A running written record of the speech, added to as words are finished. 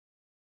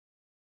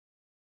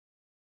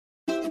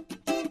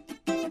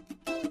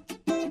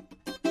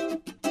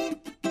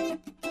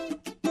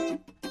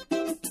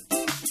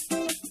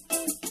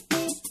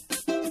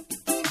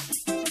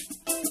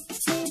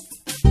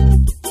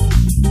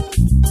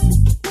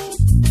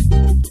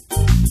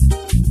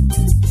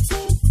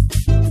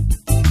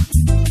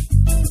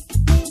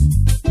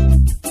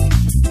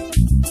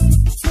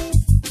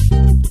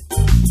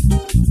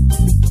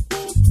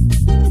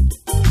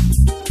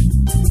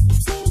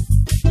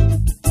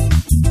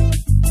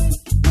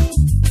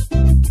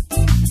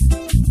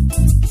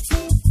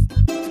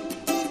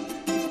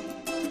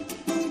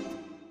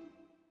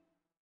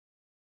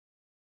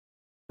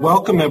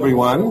Welcome,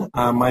 everyone.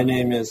 My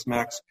name is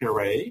Max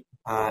Pire,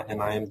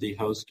 and I am the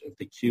host of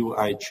the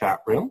QI chat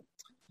room.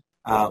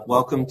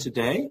 Welcome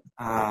today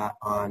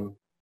on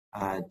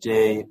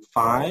day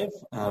 5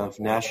 of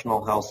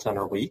National Health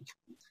Center Week.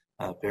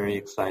 Very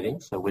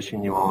exciting, so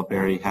wishing you all a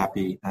very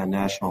happy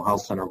National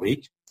Health Center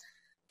Week.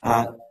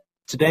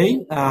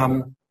 Today,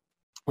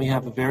 we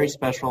have a very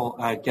special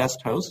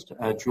guest host,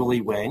 Julie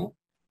Wang.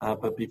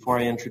 But before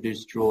I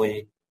introduce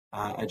Julie,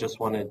 I just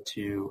wanted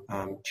to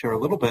share a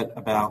little bit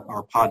about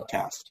our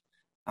podcast.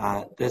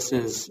 This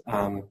is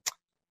part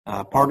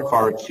of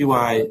our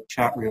QI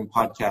chat room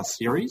podcast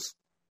series.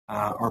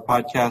 Our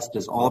podcast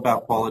is all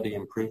about quality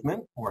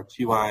improvement, or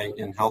QI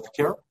in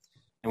healthcare.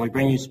 And we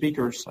bring you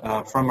speakers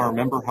from our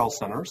member health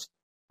centers,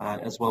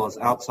 as well as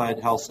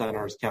outside health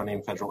centers, county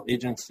and federal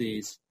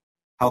agencies,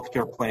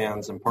 healthcare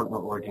plans, and partner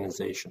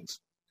organizations.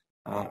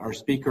 Our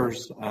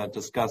speakers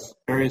discuss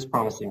various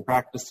promising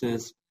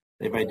practices.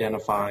 They've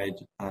identified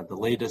the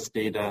latest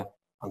data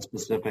on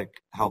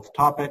specific health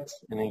topics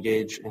and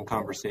engage in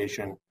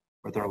conversation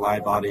with our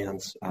live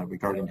audience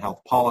regarding health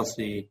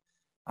policy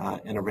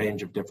and a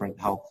range of different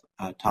health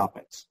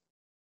topics.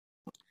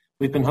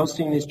 We've been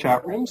hosting these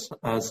chat rooms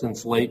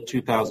since late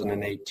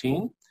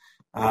 2018,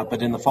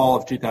 but in the fall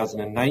of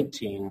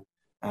 2019,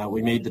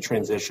 we made the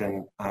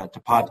transition to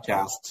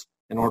podcasts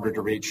in order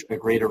to reach a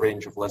greater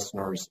range of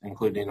listeners,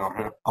 including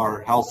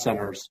our health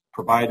centers,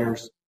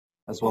 providers,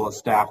 as well as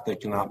staff that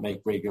cannot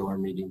make regular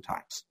meeting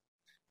times.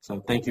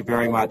 So thank you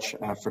very much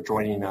for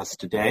joining us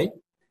today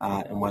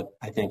in what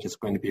I think is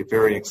going to be a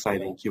very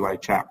exciting QI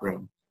chat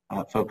room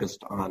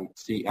focused on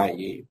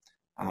CIE,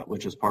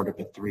 which is part of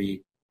a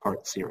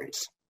 3-part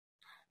series.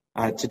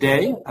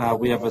 Today,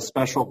 we have a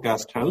special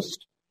guest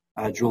host,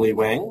 Julie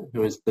Wang,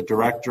 who is the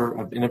Director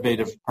of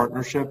Innovative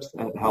Partnerships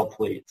at Health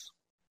Leads.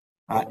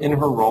 In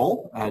her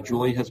role,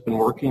 Julie has been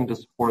working to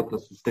support the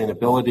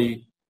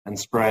sustainability and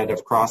spread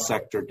of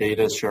cross-sector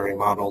data sharing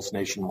models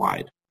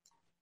nationwide.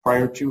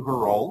 Prior to her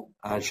role,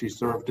 she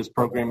served as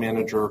program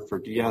manager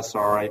for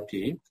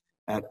DSRIP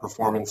at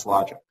Performance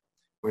Logic,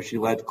 where she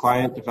led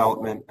client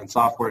development and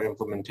software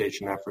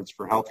implementation efforts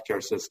for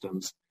healthcare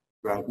systems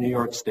throughout New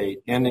York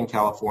State and in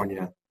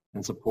California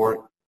in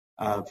support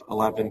of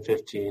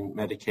 1115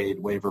 Medicaid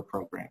waiver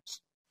programs.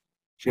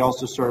 She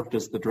also served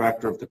as the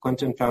director of the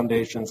Clinton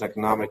Foundation's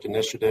Economic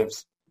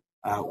Initiatives,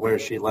 where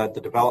she led the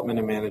development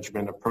and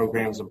management of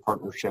programs and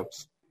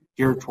partnerships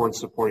geared towards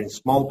supporting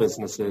small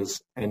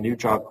businesses and new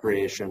job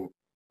creation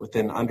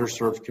within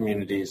underserved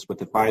communities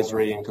with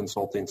advisory and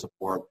consulting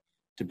support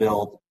to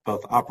build both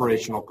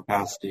operational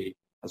capacity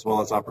as well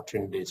as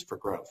opportunities for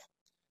growth.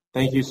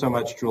 Thank you so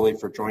much, Julie,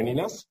 for joining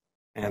us,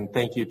 and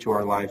thank you to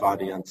our live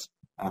audience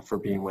for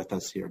being with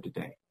us here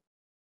today.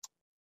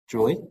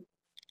 Julie?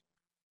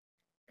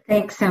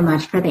 Thanks so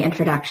much for the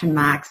introduction,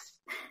 Max.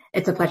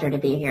 It's a pleasure to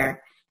be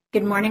here.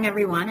 Good morning,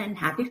 everyone, and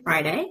happy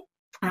Friday.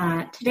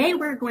 Today,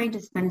 we're going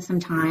to spend some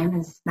time,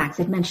 as Max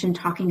had mentioned,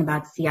 talking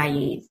about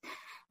CIEs.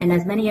 And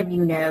as many of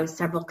you know,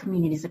 several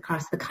communities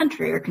across the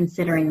country are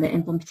considering the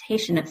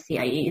implementation of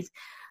CIEs,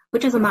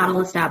 which is a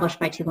model established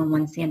by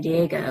 211 San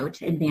Diego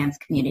to advance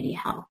community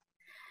health.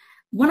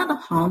 One of the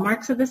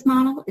hallmarks of this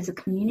model is a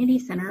community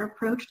center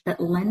approach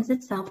that lends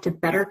itself to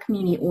better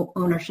community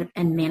ownership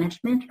and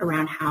management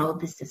around how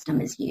the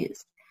system is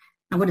used.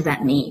 Now, what does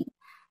that mean?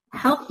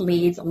 Health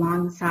Leads,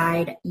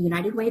 alongside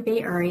United Way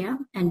Bay Area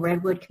and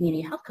Redwood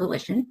Community Health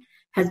Coalition,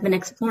 has been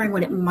exploring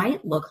what it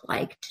might look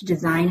like to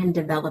design and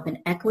develop an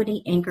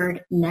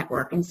equity-anchored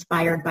network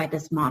inspired by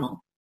this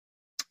model.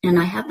 And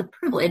I have the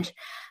privilege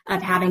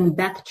of having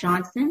Beth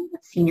Johnson,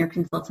 Senior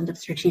Consultant of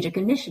Strategic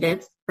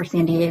Initiatives for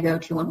San Diego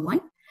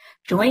 211,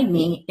 join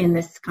me in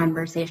this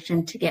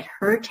conversation to get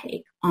her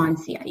take on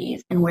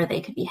CIEs and where they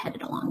could be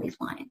headed along these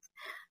lines.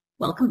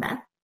 Welcome,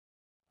 Beth.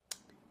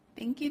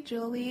 Thank you,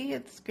 Julie.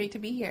 It's great to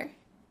be here.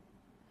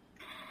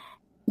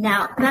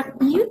 Now, Beth,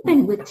 you've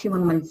been with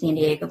 211 San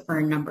Diego for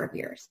a number of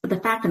years, but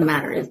the fact of the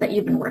matter is that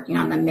you've been working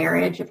on the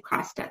marriage of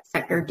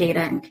cross-sector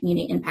data and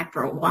community impact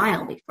for a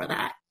while before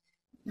that.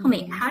 Tell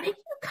me, how did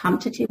you come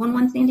to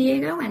 211 San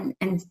Diego,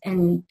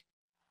 and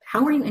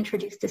how were you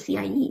introduced to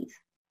CIEs?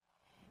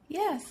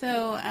 Yeah,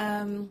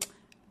 so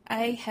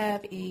I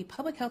have a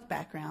public health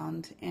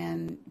background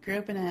and grew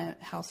up in a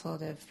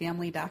household of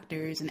family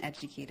doctors and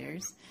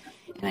educators.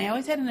 And I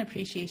always had an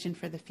appreciation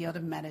for the field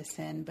of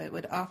medicine, but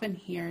would often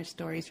hear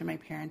stories from my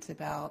parents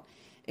about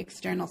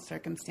external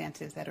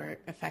circumstances that are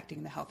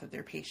affecting the health of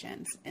their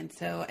patients. And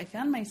so I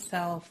found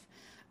myself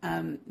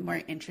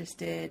more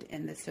interested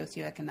in the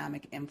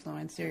socioeconomic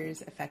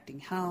influencers affecting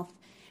health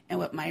and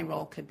what my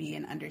role could be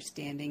in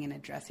understanding and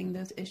addressing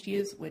those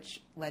issues,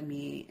 which led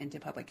me into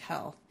public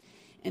health.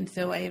 And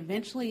so I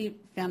eventually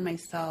found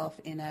myself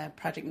in a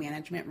project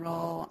management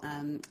role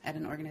at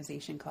an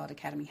organization called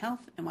Academy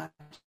Health in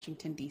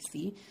Washington,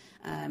 D.C.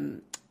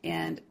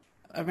 And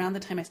around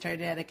the time I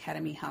started at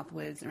Academy Health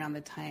was around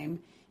the time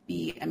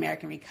the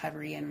American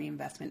Recovery and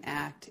Reinvestment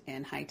Act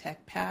and high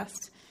tech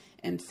passed.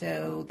 And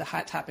so the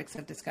hot topics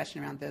of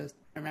discussion around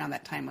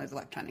that time was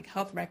electronic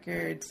health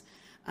records,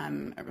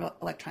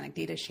 electronic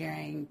data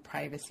sharing,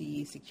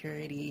 privacy,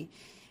 security.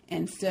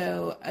 And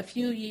so a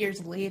few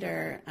years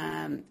later,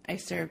 I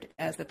served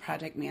as the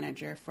project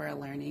manager for a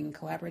learning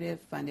collaborative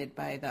funded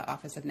by the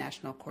Office of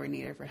National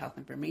Coordinator for Health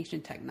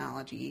Information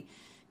Technology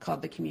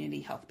called the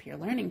Community Health Peer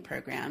Learning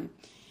Program.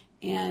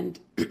 And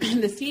the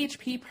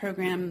CHP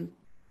program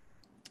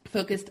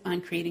focused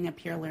on creating a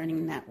peer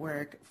learning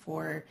network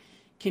for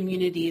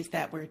communities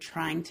that were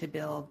trying to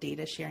build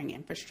data sharing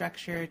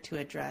infrastructure to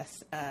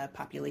address a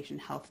population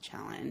health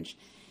challenge.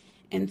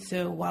 And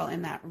so while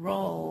in that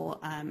role,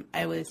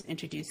 I was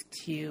introduced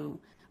to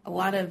a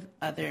lot of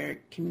other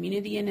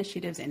community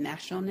initiatives and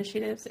national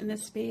initiatives in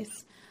this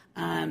space.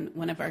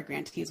 One of our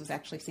grantees was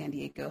actually San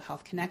Diego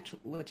Health Connect,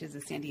 which is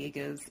San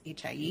Diego's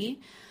HIE.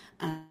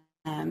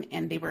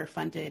 And they were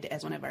funded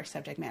as one of our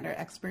subject matter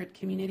expert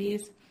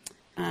communities.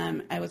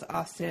 I was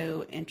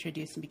also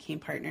introduced and became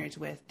partners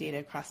with Data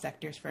Across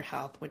Sectors for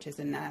Health, which is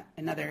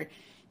another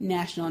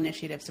national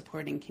initiative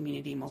supporting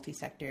community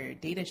multi-sector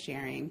data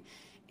sharing.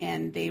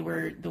 And they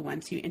were the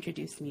ones who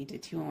introduced me to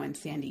 201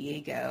 San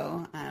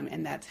Diego,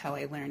 and that's how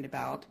I learned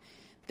about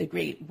the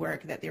great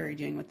work that they were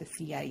doing with the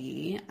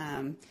CIE.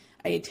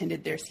 I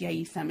attended their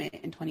CIE Summit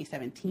in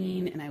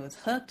 2017, and I was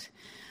hooked.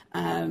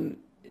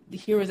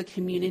 Here was a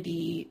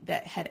community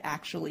that had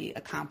actually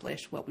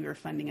accomplished what we were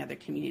funding other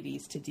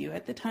communities to do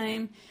at the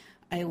time.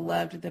 I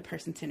loved the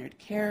person-centered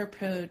care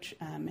approach,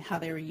 how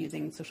they were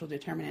using social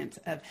determinants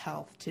of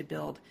health to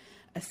build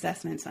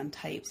assessments on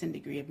types and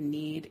degree of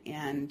need,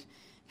 and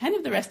kind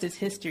of the rest is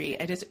history.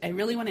 I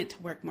really wanted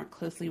to work more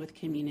closely with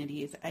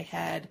communities. I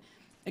had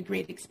a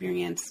great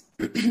experience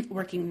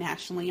working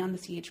nationally on the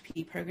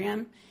CHP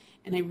program,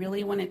 and I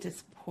really wanted to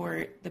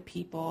support the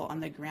people on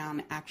the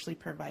ground actually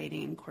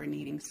providing and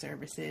coordinating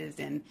services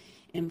and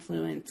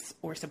influence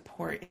or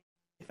support,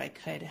 if I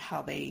could,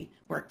 how they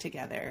work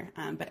together.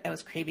 But I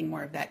was craving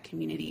more of that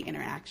community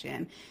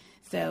interaction.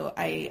 So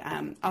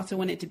I also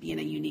wanted to be in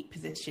a unique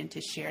position to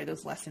share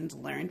those lessons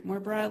learned more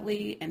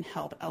broadly and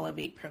help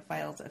elevate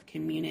profiles of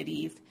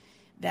communities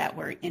that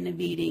were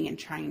innovating and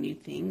trying new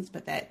things,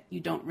 but that you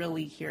don't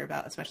really hear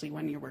about, especially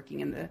when you're working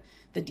in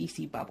the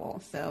DC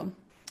bubble. So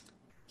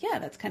yeah,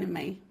 that's kind of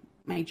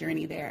my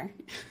journey there.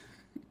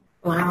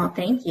 Wow,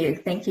 thank you.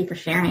 Thank you for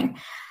sharing.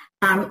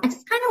 I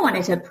just kind of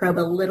wanted to probe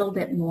a little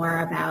bit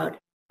more about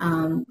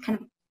kind of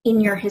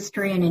in your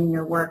history and in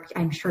your work.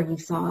 I'm sure you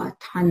saw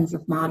tons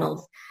of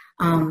models.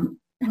 I'm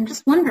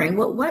just wondering,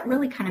 what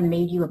really kind of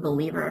made you a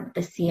believer of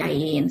the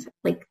CIE? And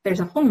like, there's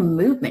a whole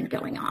movement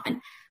going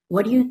on.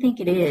 What do you think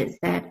it is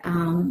that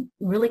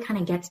really kind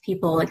of gets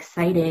people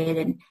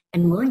excited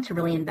and willing to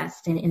really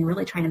invest in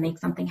really trying to make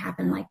something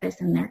happen like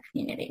this in their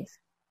communities?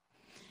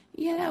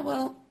 Yeah,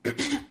 well,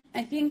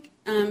 I think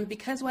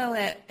because while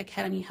at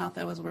Academy Health,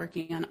 I was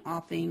working on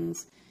all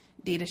things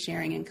data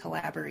sharing and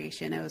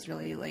collaboration, I was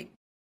really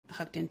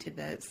hooked into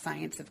the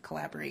science of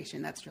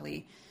collaboration. That's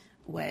really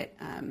what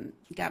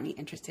got me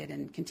interested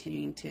in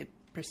continuing to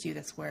pursue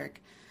this work.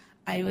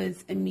 I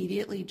was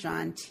immediately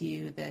drawn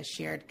to the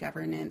shared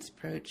governance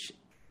approach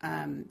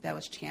that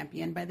was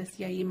championed by the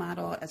CIE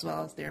model, as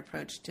well as their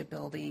approach to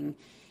building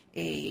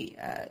a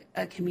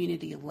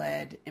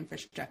community-led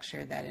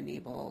infrastructure that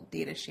enabled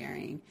data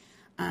sharing.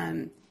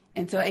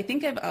 And so I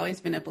think I've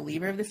always been a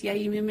believer of the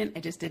CIE movement.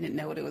 I just didn't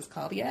know what it was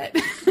called yet.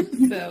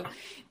 So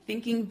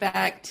thinking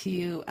back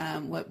to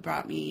what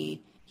brought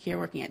me here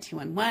working at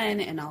 211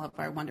 and all of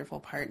our wonderful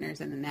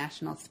partners in the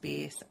national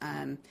space,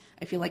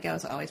 I feel like I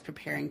was always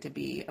preparing to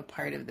be a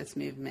part of this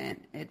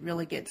movement. It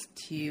really gets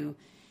to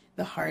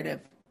the heart of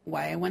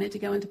why I wanted to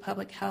go into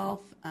public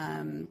health,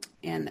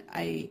 and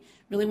I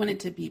really wanted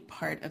to be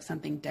part of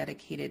something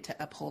dedicated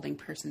to upholding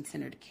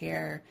person-centered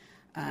care,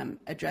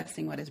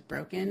 addressing what is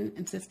broken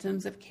in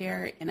systems of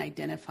care, and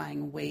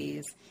identifying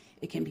ways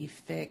it can be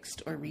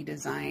fixed or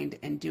redesigned,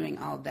 and doing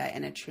all of that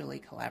in a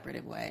truly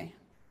collaborative way.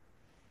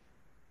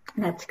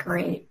 That's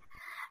great.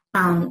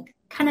 Kind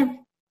of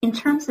in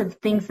terms of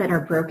things that are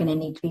broken and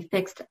need to be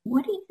fixed,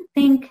 what do you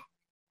think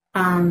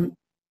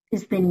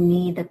is the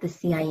need that the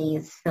CIE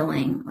is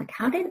filling? Like,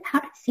 how did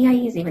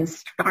CIEs even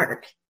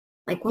start?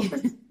 Like, what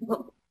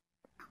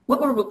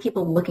were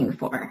people looking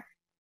for?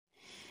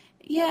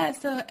 Yeah,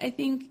 so I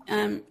think,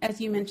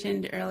 as you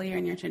mentioned earlier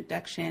in your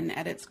introduction,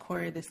 at its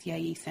core, the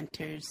CIE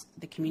centers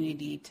the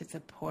community to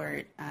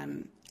support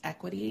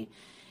equity.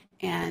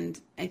 And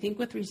I think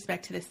with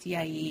respect to the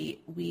CIE,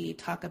 we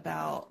talk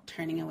about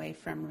turning away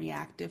from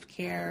reactive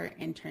care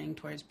and turning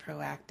towards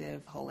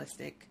proactive,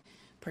 holistic,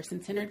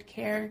 person-centered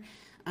care.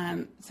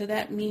 So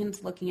that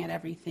means looking at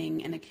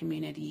everything in a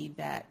community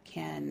that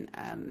can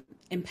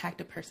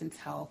impact a person's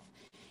health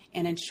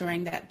and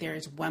ensuring that there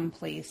is one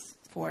place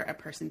for a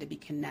person to be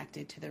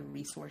connected to the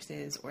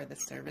resources or the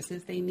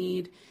services they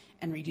need,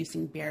 and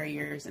reducing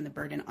barriers and the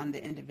burden on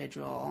the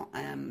individual,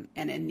 and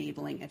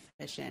enabling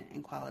efficient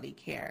and quality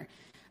care.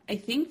 I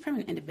think from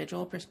an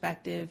individual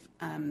perspective,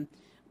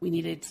 we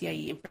needed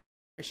CIE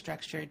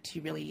infrastructure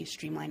to really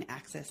streamline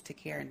access to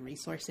care and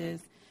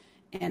resources.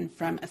 And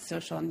from a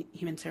social and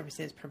human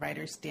services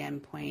provider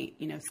standpoint,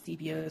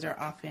 CBOs are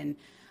often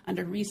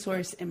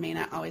under-resourced and may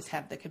not always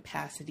have the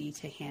capacity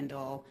to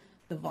handle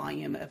the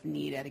volume of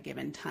need at a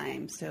given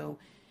time. So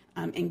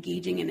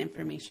engaging in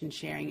information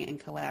sharing and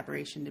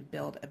collaboration to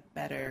build a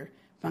better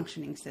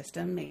functioning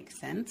system makes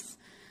sense.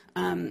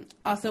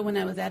 Also, when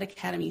I was at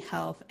Academy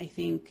Health, I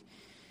think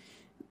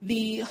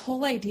the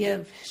whole idea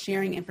of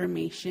sharing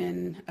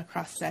information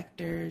across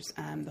sectors,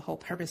 the whole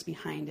purpose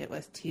behind it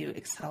was to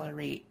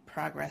accelerate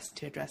progress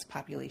to address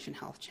population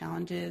health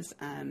challenges.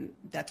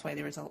 That's why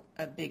there was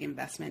a big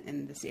investment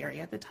in this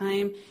area at the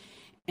time.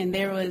 And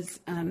there was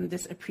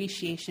this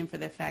appreciation for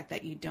the fact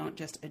that you don't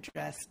just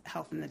address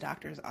health in the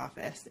doctor's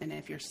office. And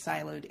if you're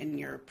siloed in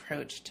your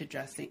approach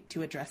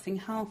to addressing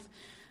health,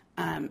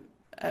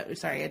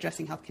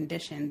 addressing health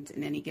conditions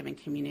in any given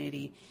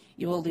community,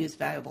 you will lose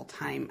valuable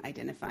time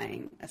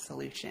identifying a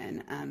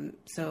solution.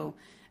 So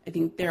I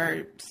think there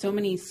are so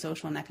many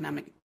social and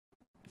economic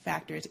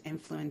factors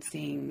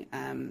influencing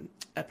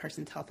a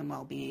person's health and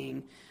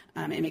well-being.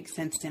 It makes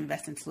sense to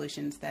invest in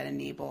solutions that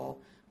enable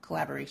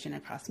collaboration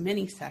across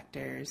many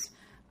sectors,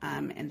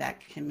 and that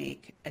can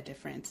make a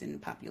difference in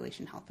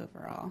population health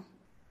overall.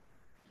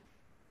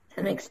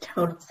 That makes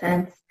total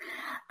sense.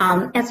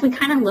 As we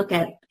kind of look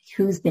at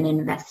who's been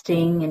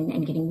investing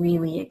and getting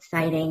really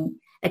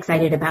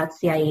excited about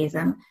CIEs,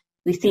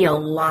 we see a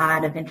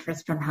lot of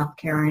interest from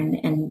healthcare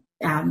and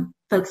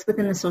folks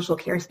within the social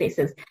care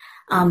spaces.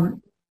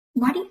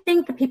 Why do you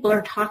think that people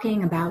are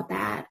talking about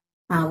that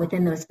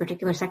within those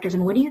particular sectors,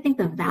 and what do you think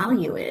the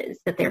value is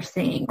that they're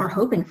seeing or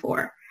hoping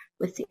for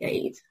with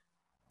CIEs?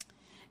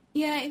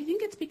 Yeah, I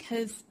think it's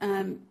because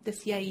the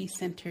CIE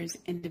centers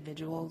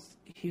individuals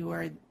who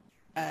are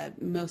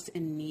most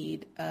in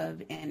need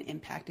of and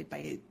impacted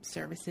by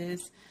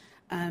services.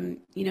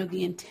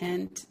 The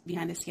intent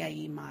behind the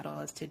CIE model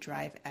is to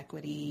drive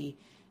equity,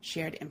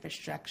 shared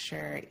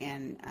infrastructure,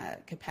 and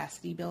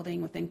capacity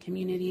building within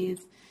communities.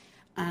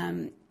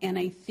 And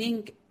I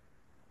think,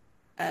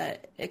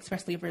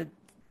 especially over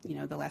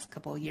the last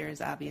couple of years,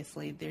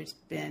 obviously, there's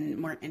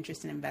been more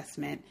interest and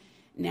investment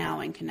now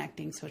in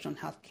connecting social and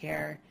health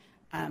care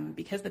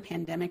because the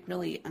pandemic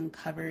really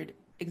uncovered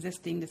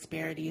existing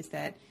disparities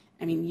that,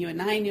 you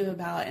and I knew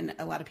about and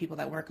a lot of people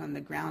that work on the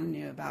ground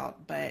knew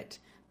about, but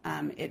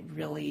it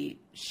really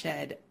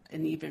shed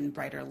an even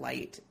brighter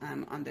light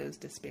on those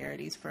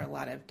disparities for a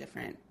lot of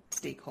different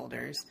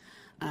stakeholders,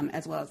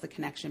 as well as the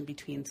connection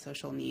between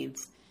social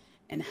needs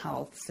and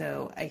health.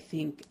 So I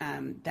think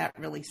that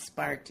really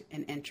sparked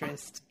an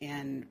interest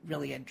and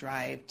really a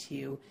drive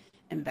to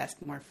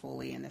invest more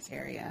fully in this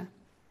area.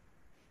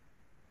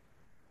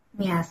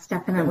 Yes,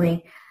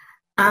 definitely.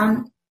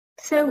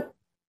 So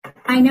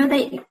I know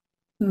that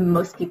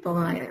most people,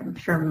 I'm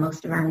sure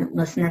most of our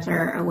listeners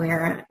are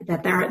aware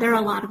that there are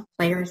a lot of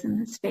players in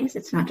this space.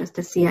 It's not just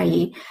a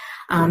CIE.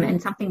 And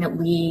something that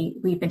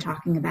we've been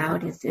talking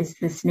about is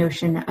this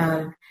notion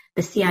of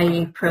the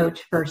CIE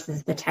approach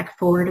versus the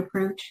tech-forward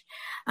approach.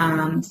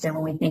 So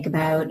when we think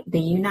about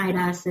the Unite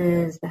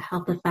Us's, the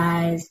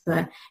Healthifys,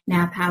 the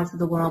NAPHOWs of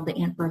the world, the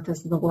Aunt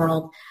Berthas of the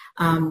world,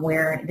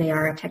 where they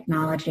are a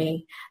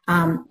technology,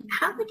 how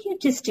would you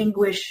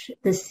distinguish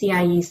the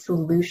CIE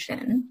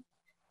solution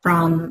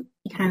from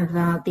kind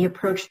of the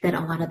approach that a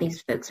lot of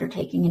these folks are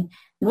taking, and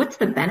what's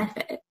the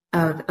benefit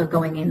of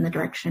going in the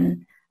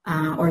direction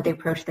or the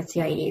approach that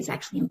CIE is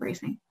actually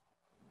embracing?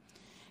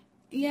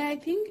 Yeah, I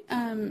think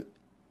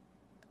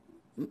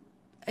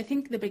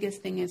the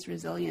biggest thing is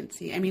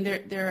resiliency.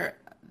 There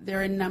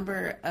are a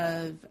number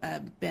of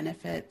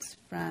benefits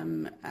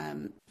from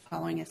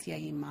following a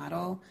CIE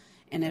model,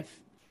 and if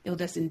you'll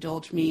just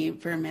indulge me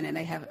for a minute,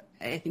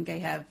 I think I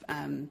have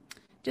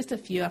just a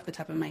few off the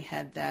top of my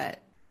head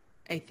that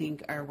I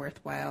think are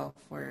worthwhile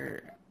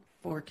for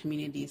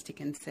communities to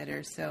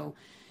consider. So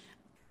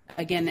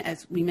again,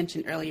 as we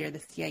mentioned earlier, the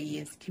CIE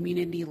is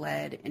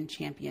community-led and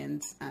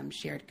champions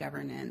shared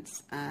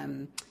governance.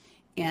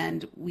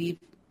 And we've,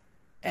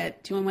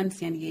 at 211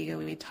 San Diego,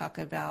 we talk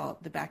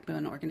about the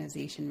backbone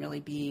organization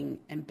really being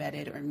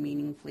embedded or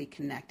meaningfully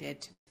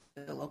connected to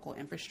the local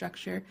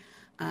infrastructure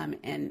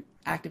and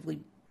actively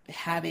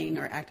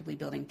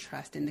building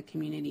trust in the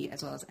community,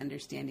 as well as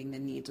understanding the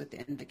needs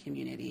within the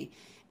community.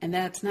 And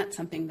that's not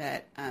something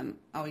that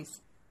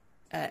always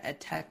a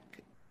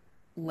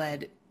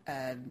tech-led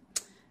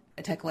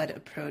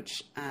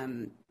approach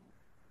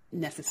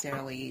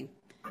necessarily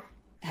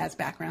has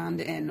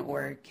background in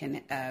or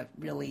can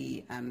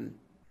really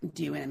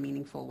do in a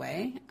meaningful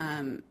way.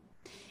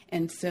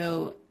 And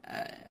so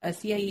a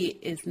CIE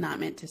is not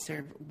meant to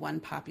serve one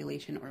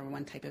population or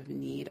one type of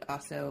need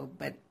also,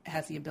 but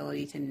has the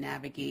ability to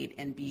navigate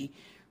and be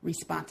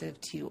responsive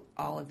to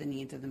all of the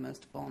needs of the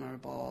most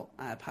vulnerable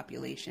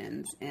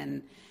populations,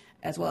 and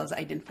as well as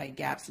identify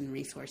gaps in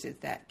resources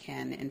that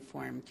can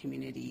inform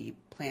community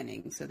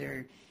planning. So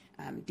there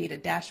are data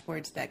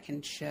dashboards that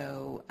can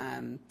show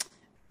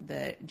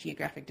the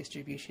geographic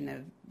distribution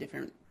of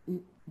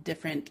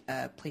different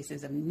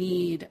places of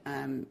need,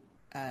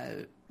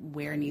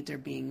 where needs are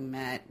being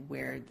met,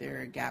 where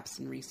there are gaps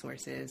in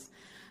resources.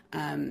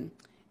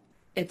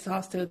 It's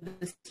also,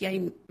 the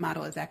CIE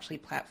model is actually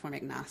platform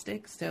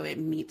agnostic, so it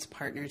meets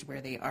partners where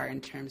they are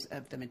in terms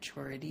of the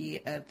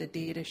maturity of the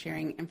data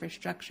sharing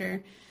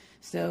infrastructure.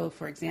 So,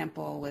 for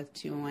example, with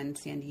 201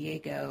 San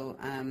Diego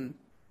and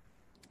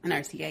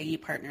our CIE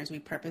partners, we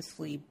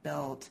purposefully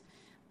built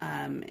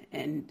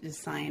and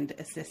designed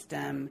a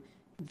system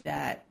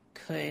that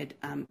could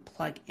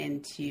plug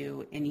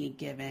into any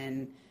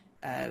given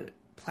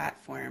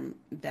platform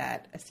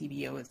that a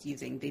CBO is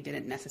using. They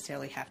didn't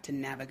necessarily have to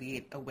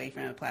navigate away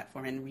from a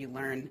platform and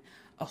relearn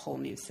a whole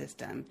new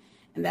system.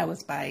 And that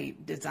was by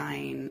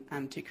design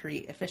to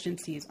create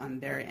efficiencies on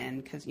their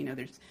end, because,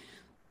 there's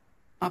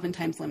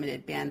oftentimes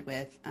limited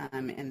bandwidth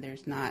and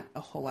there's not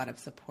a whole lot of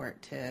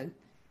support to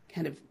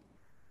kind of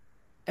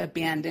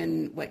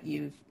abandon what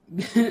you've,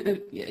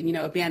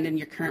 abandon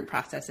your current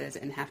processes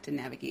and have to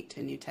navigate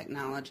to new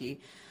technology.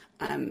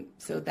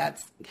 So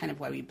that's kind of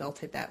why we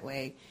built it that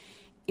way.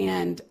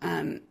 And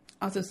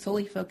also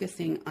solely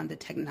focusing on the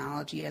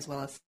technology as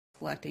well as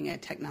selecting a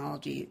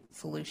technology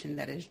solution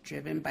that is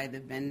driven by the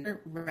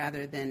vendor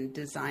rather than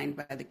designed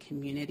by the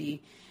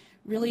community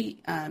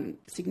really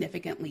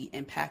significantly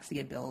impacts the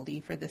ability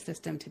for the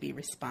system to be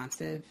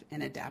responsive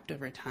and adapt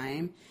over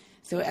time.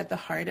 So at the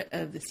heart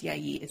of the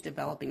CIE is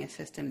developing a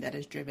system that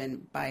is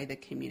driven by the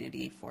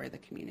community for the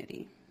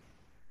community.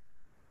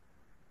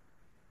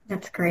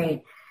 That's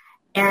great.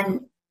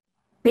 And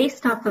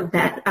based off of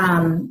that,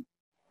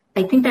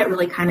 I think that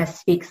really kind of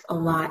speaks a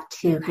lot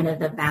to kind of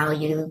the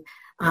value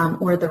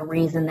or the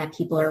reason that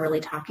people are really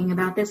talking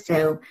about this.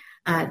 So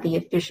the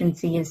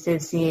efficiency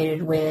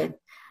associated with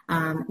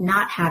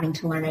not having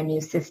to learn a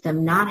new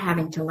system, not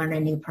having to learn a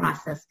new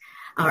process,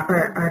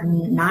 or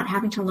not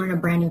having to learn a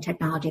brand new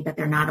technology that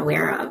they're not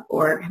aware of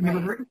or have never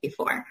heard of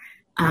before.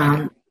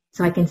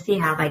 So I can see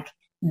how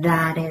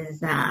that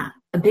is a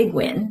big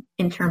win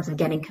in terms of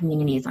getting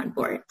communities on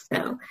board.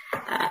 So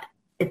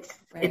it's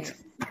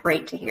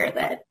great to hear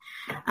that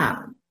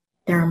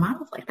there are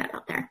models like that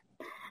out there.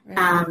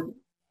 Right.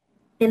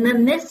 In the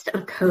midst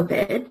of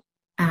COVID,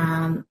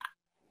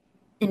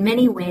 in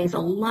many ways, a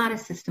lot of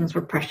systems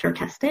were pressure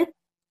tested,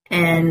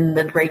 and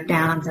the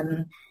breakdowns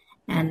and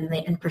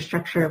the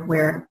infrastructure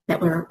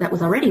that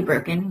was already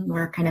broken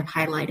were kind of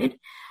highlighted.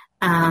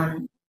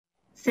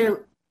 So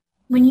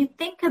when you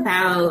think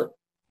about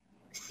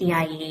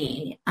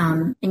CIE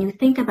and you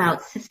think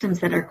about systems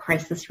that are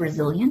crisis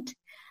resilient,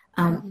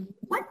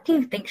 what do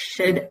you think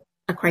should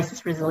a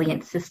crisis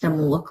resilient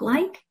system look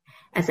like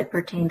as it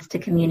pertains to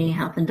community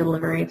health and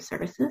delivery of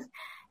services?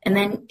 And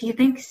then do you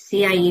think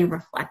CIE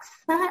reflects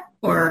that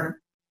or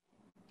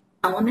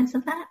elements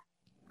of that?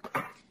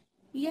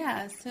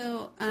 Yeah,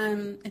 so I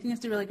think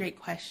that's a really great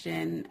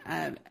question.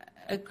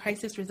 A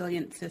crisis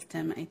resilient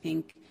system, I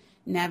think,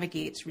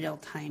 navigates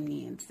real-time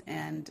needs,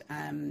 and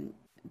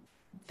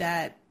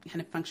that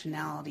kind of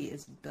functionality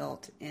is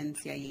built in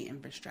CIE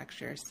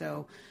infrastructure.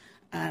 So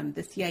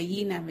the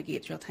CIE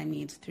navigates real-time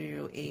needs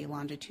through a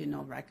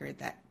longitudinal record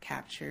that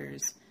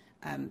captures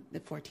the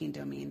 14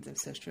 domains of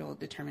social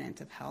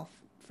determinants of health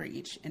for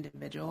each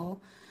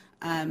individual.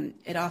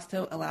 It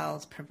also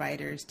allows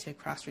providers to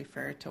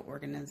cross-refer to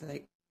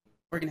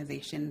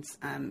organizations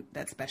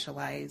that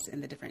specialize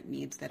in the different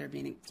needs that are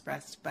being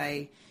expressed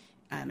by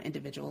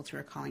individuals who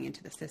are calling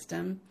into the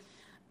system.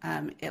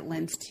 It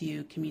lends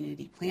to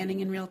community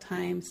planning in real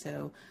time.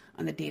 So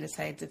on the data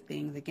sides of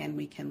things, again,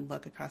 we can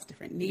look across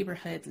different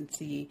neighborhoods and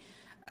see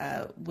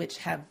which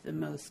have the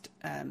most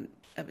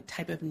of a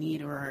type of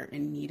need or are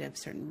in need of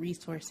certain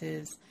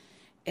resources.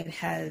 It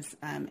has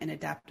an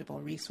adaptable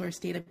resource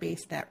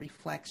database that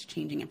reflects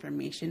changing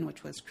information,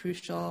 which was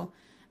crucial.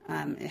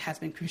 It has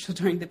been crucial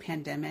during the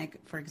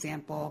pandemic. For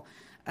example,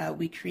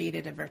 we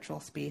created a virtual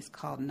space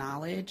called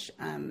Knowledge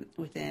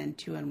within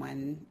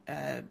 201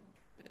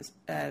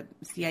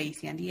 CIE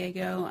San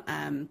Diego,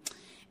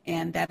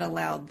 and that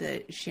allowed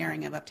the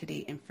sharing of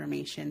up-to-date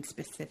information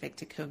specific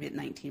to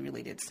COVID-19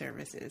 related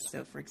services.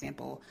 So, for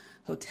example,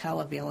 hotel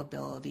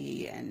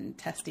availability and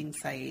testing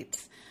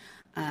sites.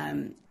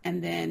 And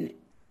then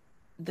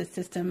the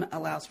system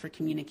allows for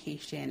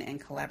communication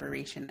and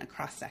collaboration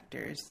across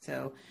sectors.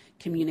 So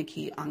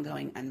communicate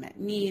ongoing unmet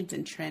needs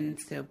and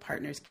trends so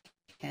partners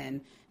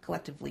can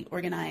collectively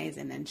organize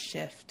and then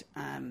shift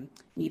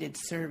needed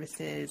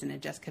services and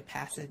adjust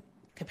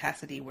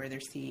capacity where they're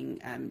seeing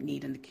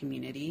need in the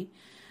community.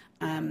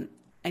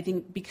 I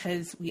think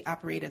because we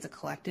operate as a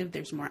collective,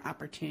 there's more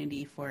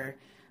opportunity for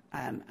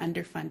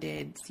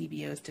underfunded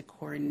CBOs to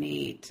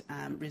coordinate,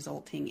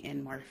 resulting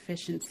in more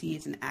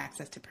efficiencies and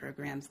access to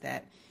programs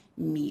that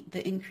meet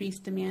the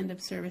increased demand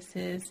of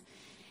services.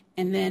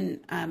 And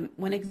then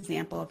one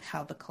example of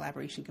how the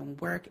collaboration can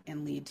work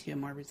and lead to a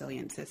more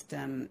resilient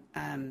system,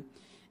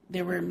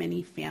 there were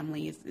many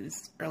families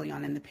early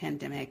on in the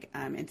pandemic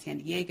in San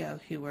Diego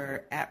who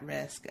were at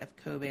risk of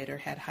COVID or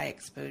had high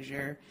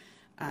exposure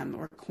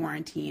or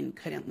quarantine,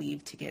 couldn't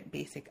leave to get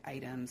basic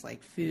items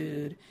like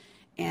food.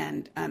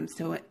 And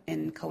so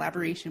in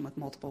collaboration with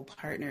multiple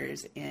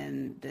partners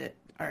in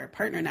our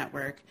partner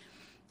network,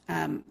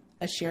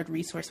 a shared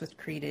resource was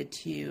created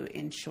to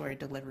ensure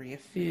delivery of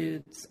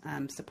foods,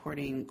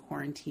 supporting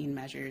quarantine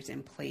measures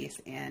in place,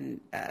 and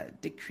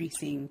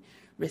decreasing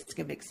risk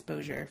of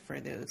exposure for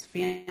those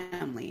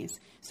families.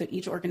 So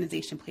each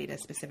organization played a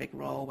specific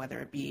role, whether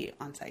it be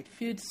on-site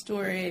food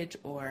storage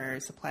or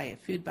supply of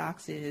food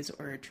boxes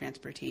or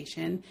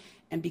transportation.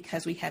 And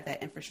because we had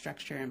that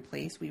infrastructure in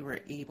place, we were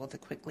able to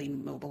quickly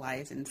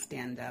mobilize and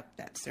stand up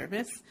that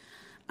service.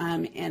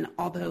 And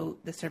although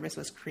the service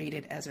was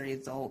created as a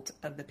result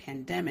of the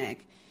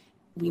pandemic,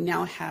 we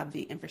now have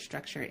the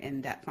infrastructure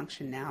and that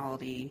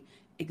functionality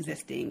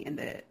existing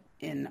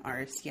in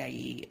our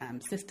CIE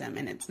system,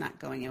 and it's not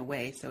going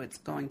away. So it's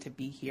going to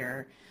be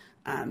here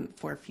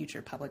for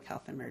future public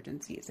health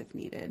emergencies if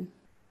needed.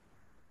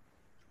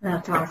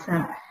 That's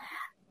awesome.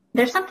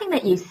 There's something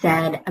that you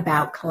said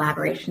about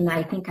collaboration that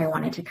I think I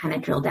wanted to kind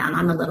of drill down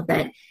on a little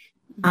bit.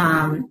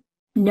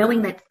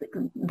 Knowing that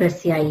the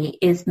CIE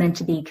is meant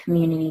to be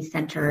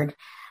community-centered,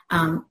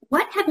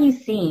 what have you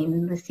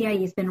seen? The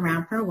CIE has been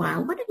around for a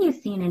while. What have you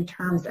seen in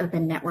terms of the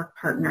network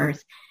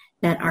partners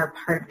that are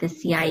part of the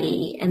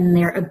CIE and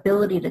their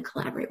ability to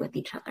collaborate with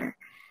each other?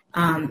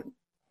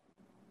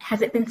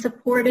 Has it been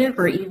supportive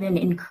or even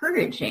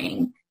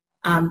encouraging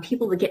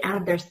people to get out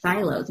of their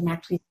silos and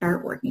actually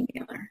start working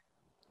together?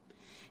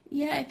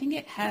 Yeah, I think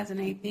it has. And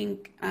I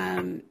think,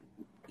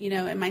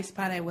 in my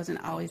spot, I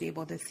wasn't always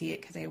able to see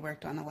it because I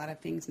worked on a lot of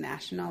things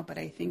national, but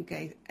I think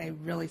I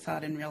really saw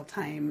it in real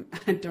time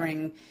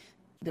during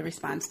the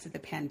response to the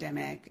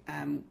pandemic.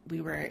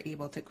 We were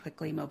able to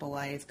quickly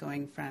mobilize,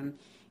 going from,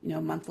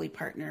 monthly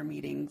partner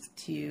meetings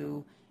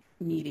to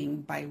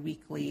meeting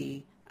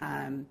biweekly,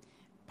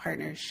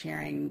 partners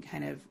sharing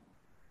kind of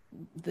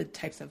the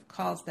types of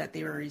calls that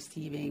they were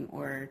receiving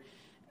or,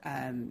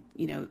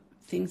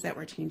 things that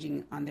were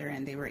changing on their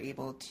end. They were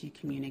able to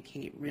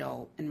communicate in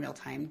real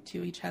time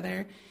to each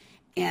other.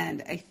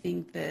 And I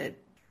think that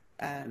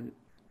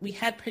we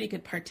had pretty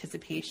good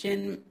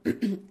participation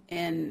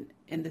in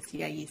the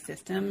CIE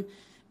system,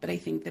 but I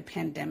think the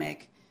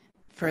pandemic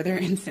further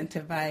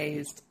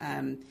incentivized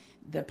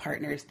the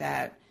partners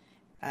that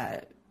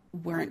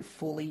weren't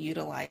fully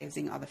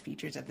utilizing all the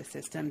features of the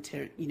system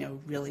to,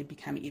 really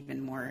become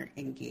even more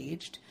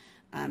engaged.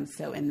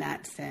 So in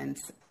that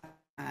sense,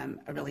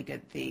 a really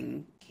good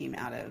thing came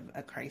out of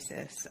a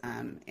crisis,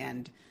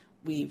 and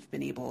we've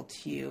been able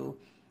to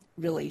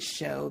really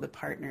show the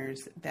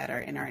partners that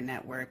are in our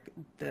network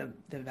the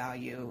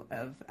value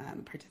of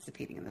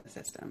participating in the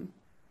system.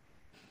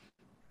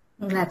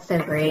 That's so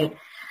great.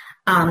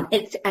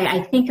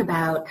 I think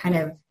about kind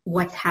of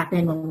what's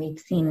happened when we've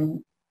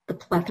seen the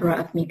plethora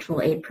of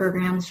mutual aid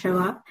programs show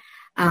up,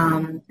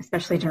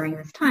 especially during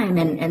this time,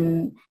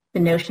 and the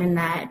notion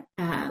that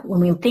when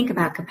we think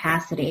about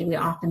capacity, we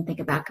often think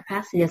about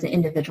capacity as an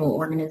individual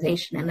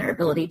organization and their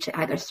ability to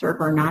either serve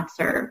or not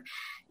serve.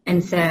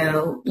 And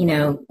so,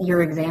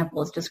 your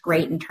example is just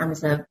great in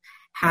terms of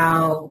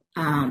how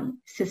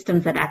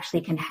systems that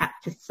actually can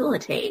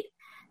facilitate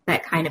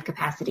that kind of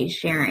capacity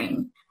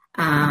sharing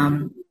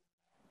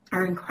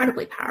are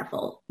incredibly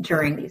powerful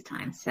during these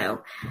times.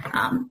 So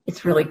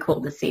it's really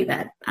cool to see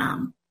that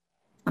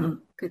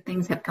some good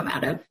things have come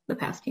out of the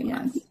past few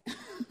months.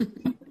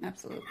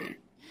 Absolutely.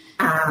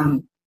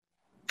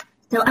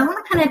 So I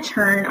want to kind of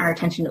turn our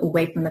attention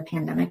away from the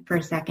pandemic for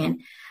a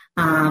second.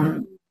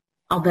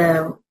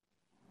 Although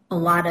a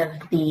lot of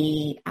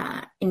the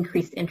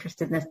increased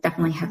interest in this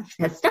definitely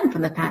has stemmed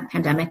from the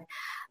pandemic,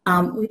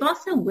 we've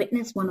also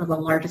witnessed one of the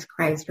largest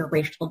cries for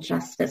racial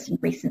justice in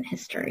recent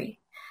history.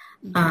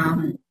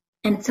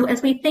 And so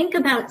as we think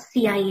about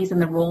CIEs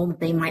and the role that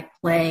they might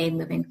play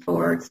moving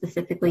forward,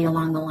 specifically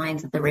along the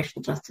lines of the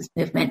racial justice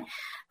movement,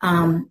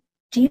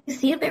 do you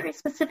see a very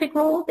specific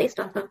role based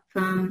off of,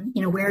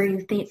 where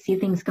you see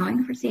things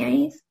going for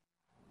CIEs?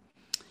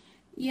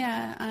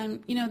 Yeah,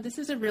 this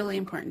is a really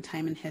important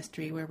time in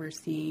history where we're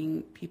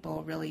seeing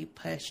people really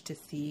push to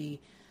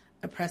see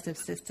oppressive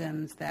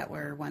systems that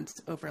were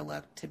once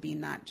overlooked to be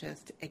not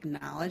just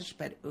acknowledged,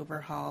 but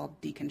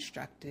overhauled,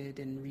 deconstructed,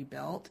 and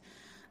rebuilt.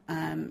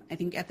 I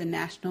think at the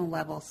national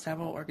level,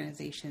 several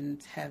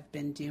organizations have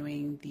been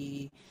doing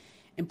the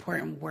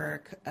important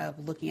work of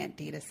looking at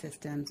data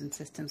systems and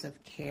systems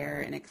of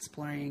care and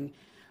exploring,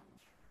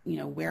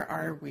 where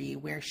are we?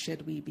 Where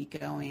should we be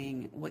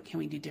going? What can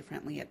we do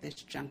differently at this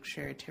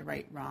juncture to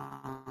right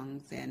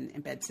wrongs and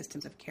embed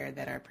systems of care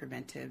that are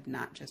preventive,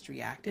 not just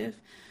reactive?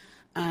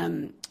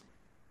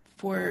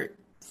 For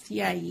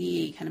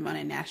CIE, kind of on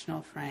a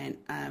national front,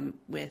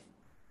 with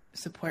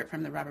support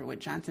from the Robert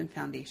Wood Johnson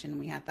Foundation,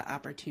 we had the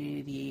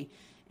opportunity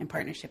in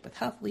partnership with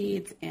Health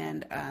Leads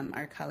and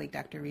our colleague,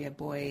 Dr. Rhea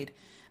Boyd,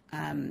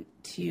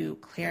 to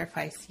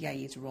clarify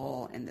CIE's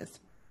role in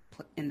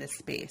this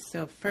space.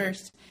 So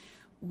first,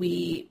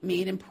 we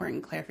made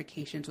important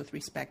clarifications with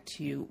respect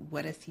to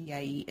what a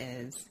CIE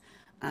is.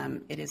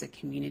 It is a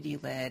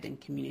community-led and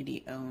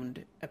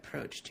community-owned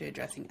approach to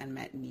addressing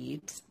unmet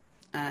needs,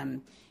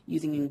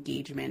 using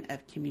engagement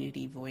of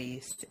community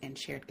voice and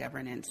shared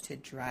governance to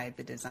drive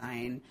the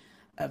design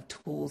of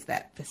tools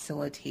that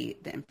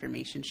facilitate the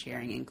information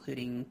sharing,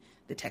 including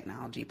the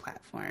technology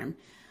platform.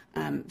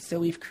 So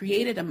we've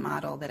created a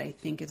model that I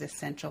think is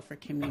essential for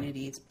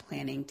communities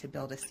planning to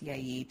build a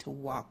CIE to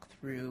walk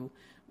through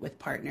with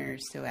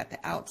partners. So at the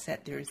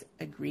outset, there's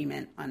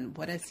agreement on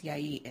what a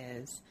CIE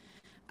is,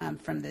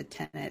 from the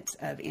tenets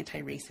of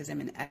anti-racism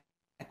and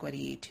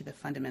equity to the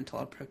fundamental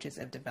approaches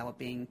of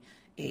developing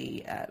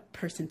a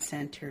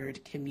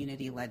person-centered,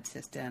 community-led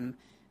system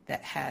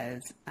that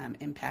has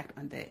impact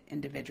on the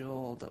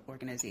individual, the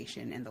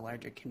organization, and the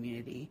larger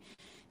community,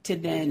 to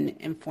then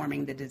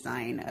informing the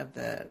design of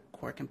the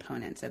core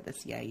components of the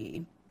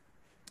CIE.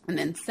 And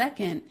then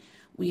second,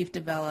 we've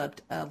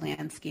developed a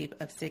landscape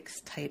of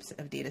 6 types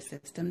of data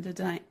system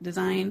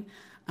design.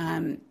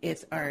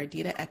 It's our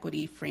data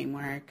equity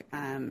framework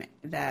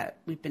that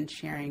we've been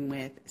sharing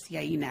with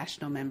CIE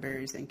national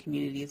members and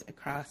communities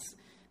across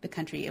the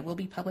country. It will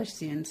be published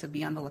soon, so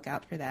be on the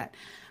lookout for that.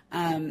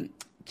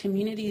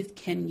 Communities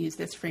can use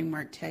this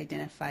framework to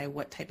identify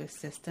what type of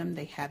system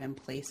they have in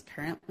place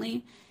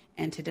currently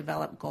and to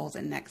develop goals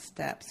and next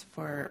steps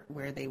for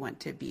where they want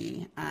to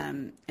be.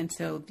 And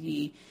so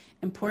the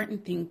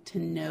important thing to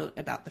note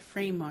about the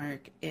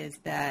framework is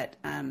that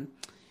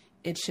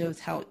it shows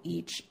how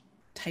each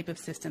type of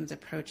systems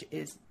approach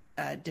is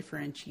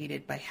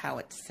differentiated by how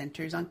it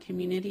centers on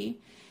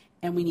community.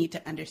 And we need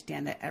to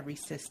understand that every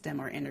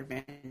system or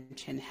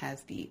intervention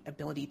has the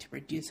ability to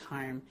reduce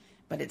harm,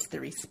 but it's the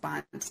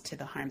response to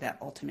the harm that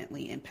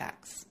ultimately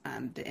impacts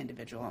the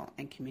individual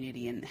and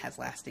community and has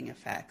lasting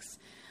effects.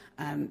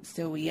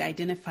 So we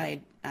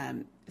identified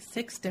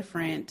 6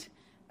 different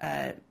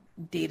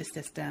data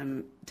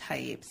system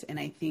types, and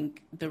I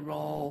think the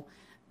role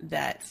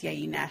that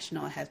CIE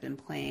National has been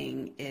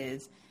playing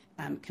is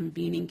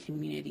convening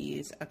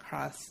communities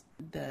across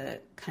the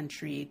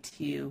country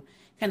to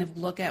kind of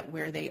look at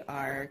where they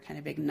are, kind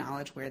of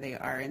acknowledge where they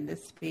are in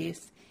this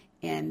space,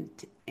 and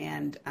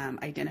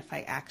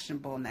identify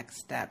actionable next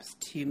steps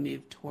to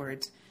move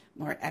towards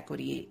more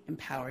equity,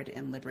 empowered,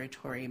 and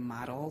liberatory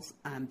models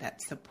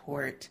that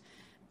support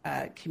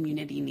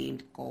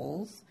community-named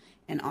goals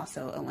and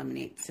also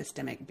eliminate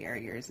systemic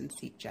barriers and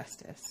seek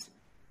justice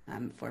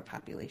for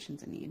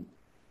populations in need.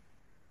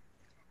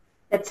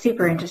 That's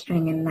super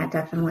interesting, and that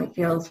definitely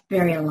feels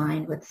very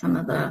aligned with some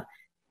of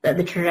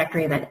the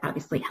trajectory that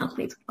obviously health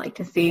leads would like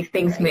to see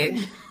things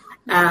move.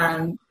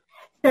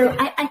 So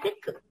I think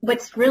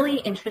what's really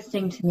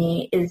interesting to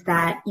me is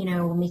that,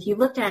 if you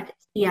looked at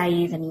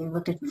CIEs and you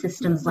looked at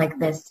systems like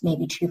this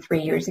maybe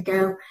 2-3 years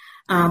ago,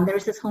 there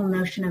was this whole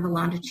notion of a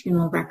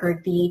longitudinal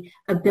record, the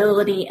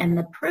ability and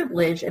the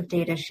privilege of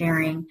data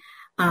sharing.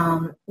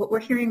 What we're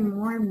hearing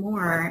more and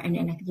more, and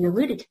I think you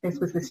alluded to this,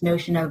 was this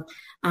notion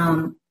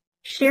of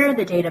share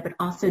the data, but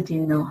also do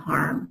no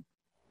harm.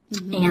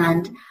 Mm-hmm.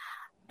 And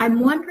I'm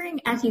wondering,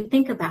 as you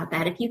think about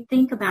that, if you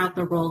think about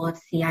the role of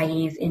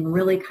CIEs in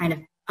really kind of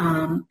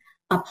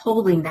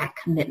upholding that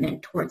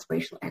commitment towards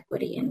racial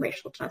equity and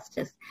racial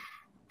justice,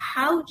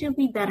 how do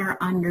we better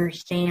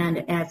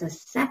understand as a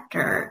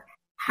sector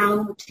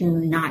how to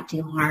not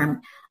do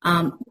harm?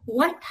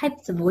 What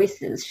types of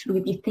voices should we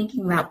be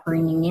thinking about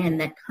bringing in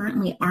that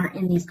currently aren't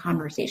in these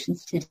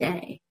conversations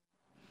today?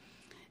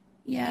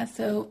 Yeah,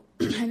 so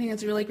I think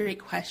that's a really great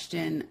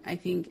question. I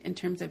think in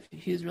terms of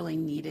who's really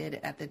needed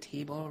at the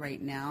table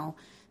right now,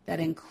 that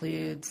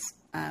includes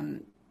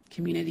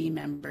community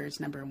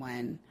members, number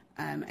one.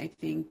 I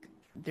think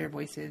their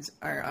voices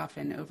are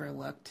often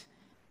overlooked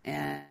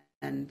and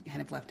kind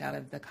of left out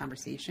of the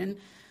conversation.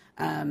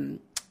 And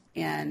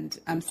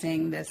I'm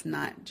saying this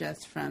not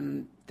just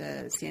from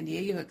the San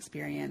Diego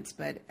experience,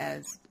 but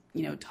as,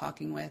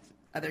 talking with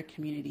other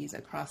communities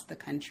across the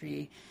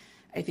country.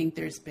 I think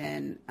there's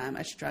been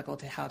a struggle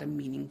to how to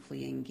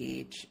meaningfully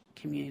engage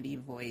community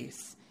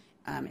voice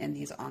in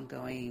these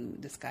ongoing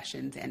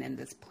discussions and in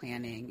this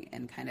planning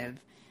and kind of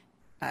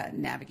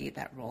navigate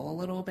that role a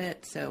little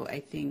bit. So I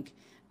think,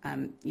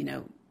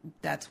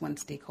 that's one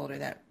stakeholder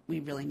that we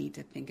really need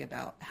to think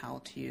about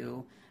how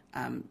to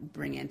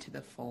bring into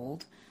the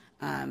fold.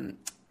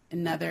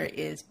 Another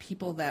is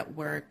people that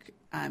work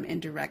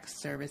in direct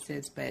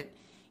services, but,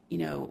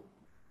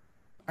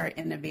 are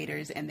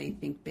innovators and they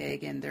think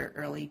big and they're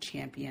early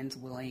champions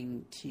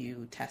willing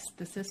to test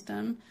the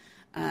system.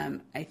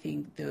 I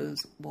think those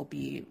will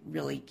be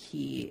really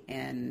key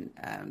in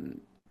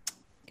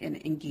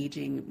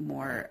engaging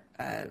more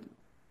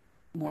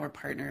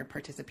partner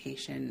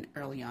participation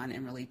early on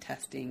and really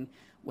testing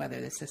whether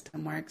the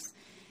system works.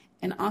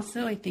 And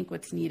also, I think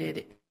what's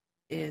needed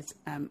is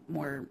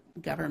more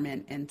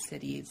government and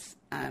cities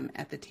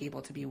at the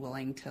table to be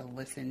willing to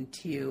listen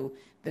to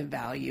the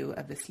value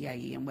of the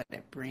CIE and what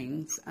it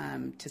brings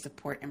to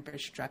support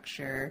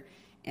infrastructure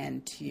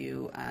and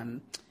to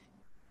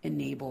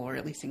enable or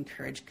at least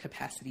encourage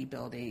capacity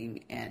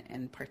building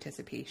and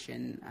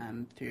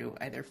participation through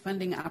either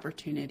funding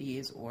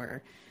opportunities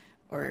or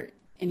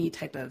any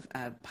type of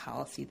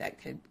policy that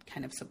could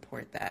kind of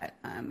support that.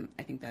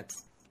 I think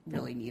that's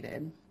really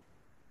needed.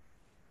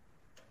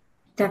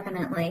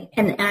 Definitely.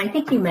 And I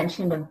think you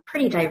mentioned a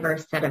pretty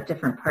diverse set of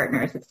different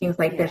partners. It seems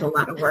like there's a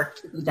lot of work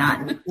to be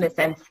done in the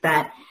sense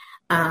that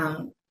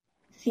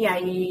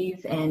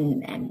CIEs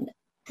and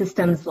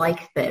systems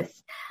like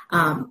this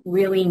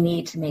really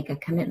need to make a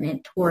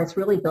commitment towards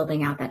really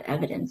building out that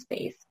evidence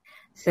base.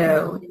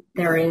 So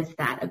there is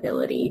that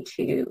ability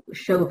to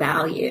show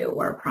value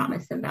or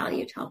promise some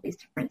value to all these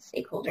different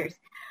stakeholders.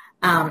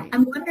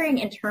 I'm wondering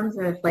in terms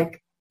of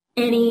like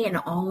any and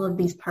all of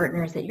these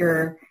partners that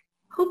you're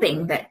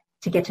hoping that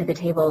to get to the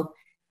table,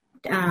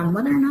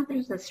 whether or not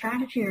there's a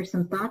strategy or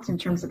some thoughts in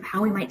terms of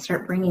how we might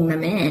start bringing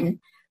them in,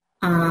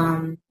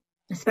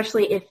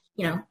 especially if,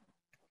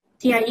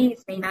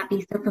 CIEs may not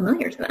be so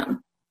familiar to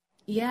them.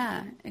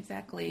 Yeah,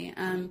 exactly.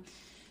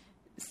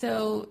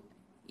 So,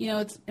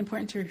 it's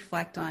important to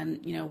reflect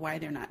on, why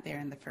they're not there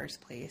in the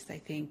first place. I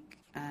think,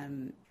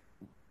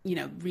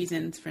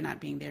 reasons for not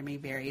being there may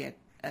vary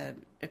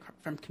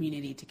from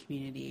community to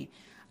community.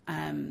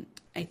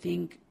 I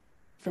think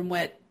from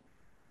what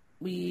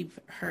we've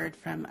heard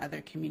from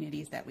other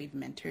communities that we've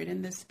mentored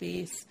in this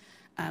space,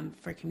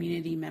 for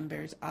community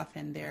members,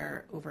 often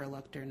they're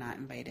overlooked or not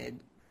invited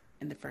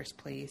in the first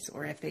place,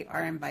 or if they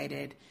are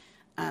invited,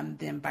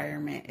 the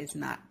environment is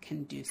not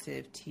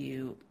conducive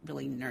to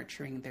really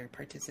nurturing their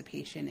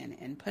participation and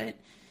input.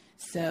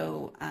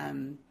 So,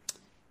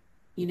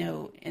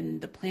 in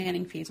the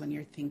planning phase, when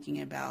you're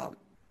thinking about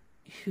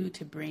who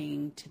to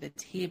bring to the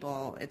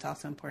table, it's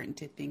also important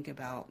to think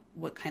about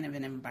what kind of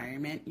an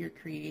environment you're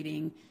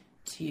creating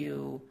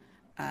to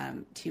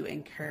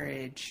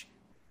encourage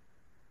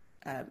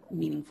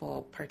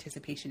meaningful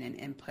participation and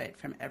input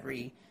from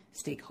every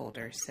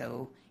stakeholder.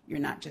 So you're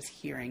not just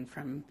hearing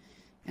from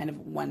kind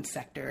of one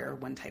sector or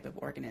one type of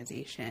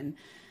organization.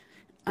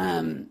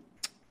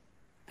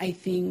 I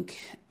think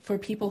for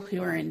people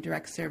who are in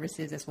direct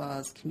services as well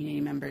as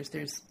community members,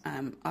 there's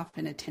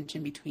often a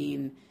tension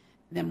between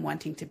them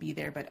wanting to be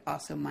there, but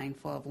also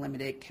mindful of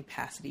limited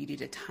capacity due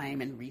to time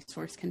and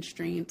resource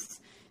constraints.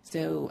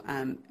 So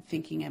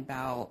thinking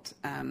about,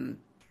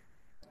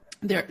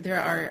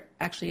 there are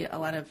actually a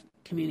lot of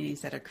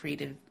communities that are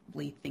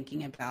creatively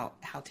thinking about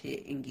how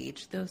to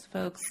engage those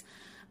folks.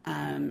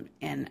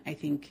 And I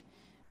think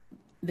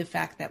the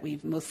fact that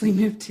we've mostly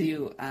moved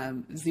to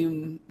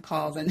Zoom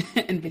calls and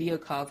video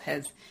calls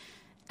has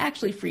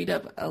actually freed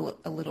up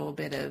a little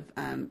bit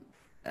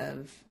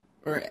of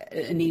or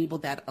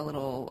enabled that a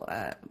little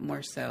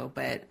more so.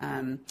 But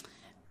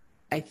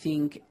I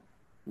think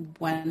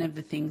one of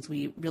the things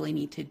we really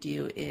need to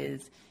do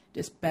is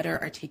just better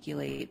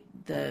articulate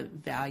the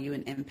value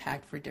and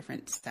impact for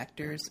different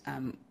sectors,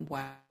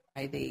 why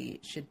they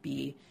should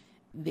be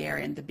there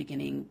in the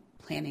beginning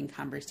planning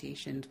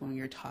conversations when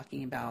you're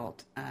talking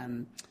about,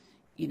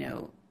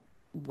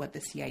 what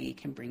the CIE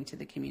can bring to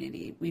the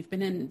community. We've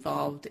been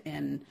involved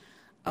in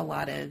a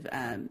lot of,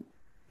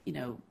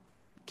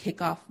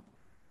 kickoff,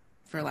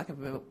 for lack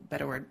of a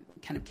better word,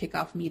 kind of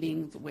kickoff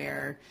meetings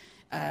where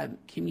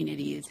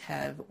communities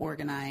have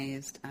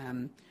organized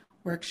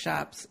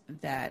workshops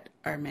that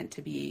are meant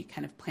to be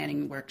kind of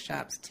planning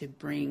workshops to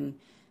bring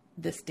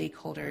the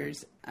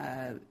stakeholders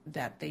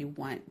that they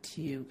want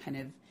to kind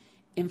of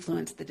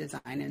influence the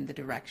design and the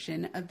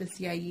direction of the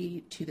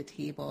CIE to the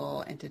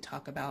table, and to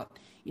talk about,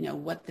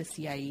 what the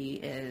CIE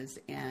is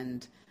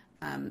and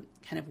kind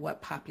of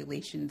what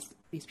populations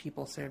these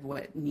people serve,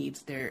 what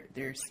needs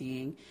they're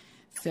seeing.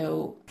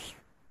 So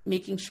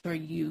making sure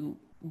you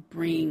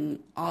bring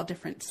all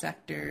different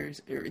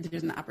sectors, or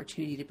there's an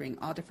opportunity to bring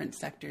all different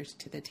sectors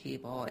to the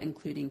table,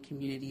 including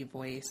community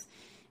voice.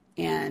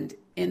 And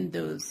in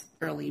those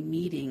early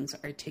meetings,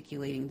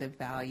 articulating the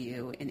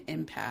value and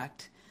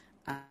impact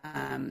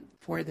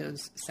for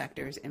those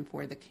sectors and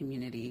for the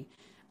community,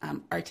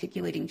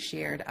 articulating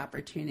shared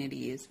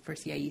opportunities. For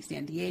CIE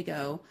San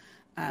Diego,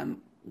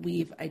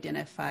 we've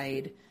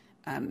identified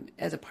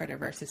as a part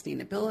of our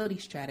sustainability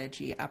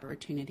strategy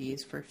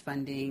opportunities for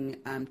funding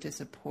to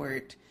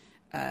support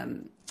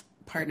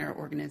partner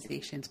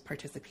organizations'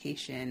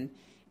 participation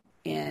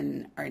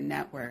in our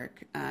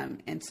network.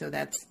 And so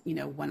that's,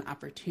 one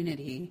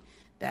opportunity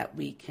that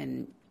we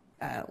can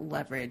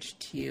leverage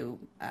to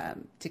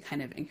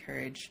kind of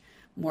encourage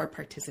more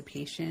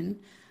participation,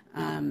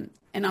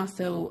 and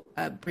also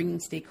bringing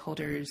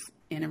stakeholders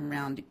in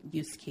around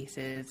use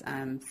cases.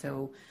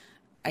 So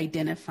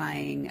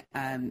identifying,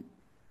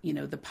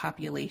 the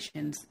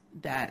populations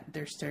that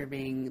they're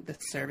serving, the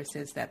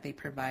services that they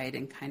provide,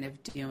 and kind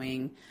of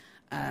doing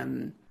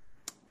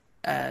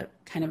a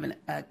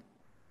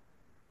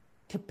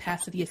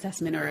capacity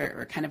assessment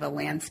or kind of a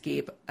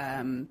landscape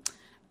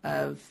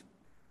of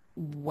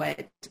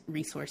what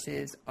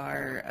resources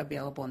are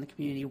available in the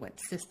community, what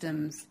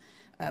systems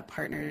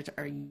partners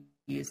are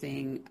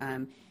using,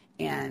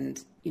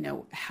 and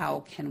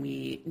how can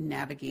we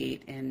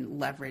navigate and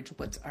leverage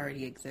what's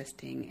already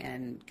existing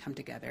and come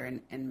together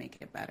and make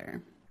it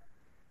better.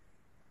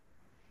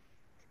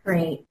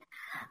 Great.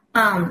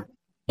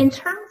 In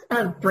terms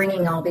of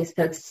bringing all these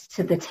folks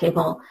to the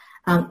table,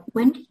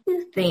 when do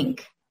you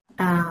think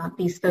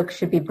these folks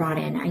should be brought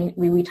in?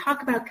 We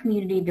talk about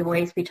community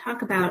voice. We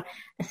talk about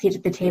a seat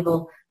at the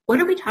table. What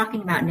are we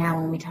talking about now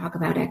when we talk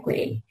about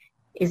equity?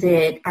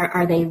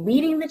 Are they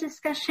leading the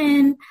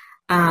discussion?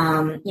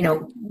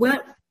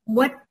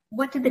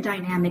 What do the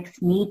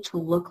dynamics need to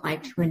look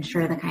like to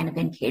ensure the kind of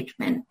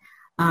engagement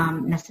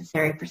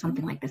necessary for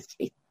something like this to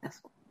be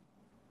successful?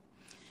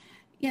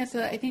 Yeah,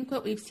 so I think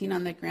what we've seen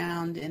on the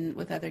ground and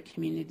with other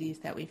communities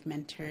that we've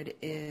mentored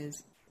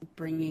is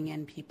bringing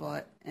in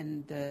people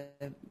and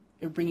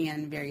bringing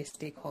in various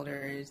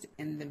stakeholders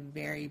in the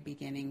very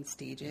beginning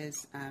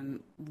stages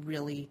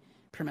really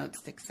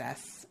promotes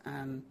success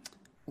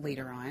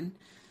later on.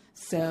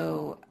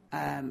 So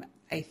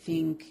I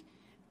think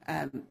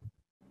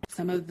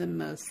some of the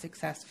most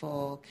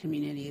successful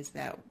communities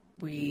that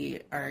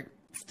we are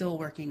still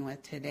working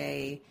with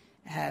today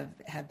have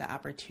had the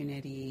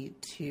opportunity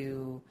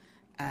to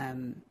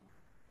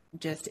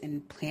just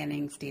in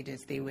planning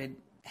stages, they would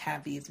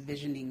have these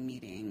visioning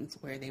meetings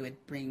where they would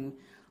bring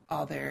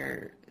all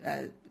their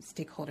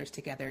stakeholders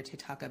together to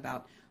talk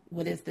about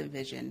what is the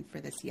vision for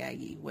the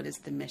CIE, what is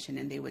the mission,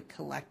 and they would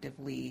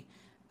collectively,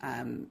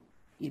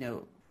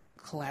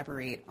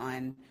 collaborate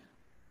on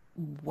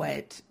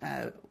what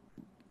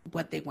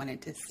they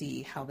wanted to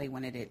see, how they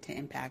wanted it to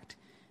impact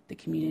the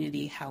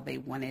community, how they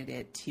wanted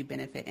it to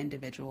benefit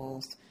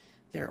individuals,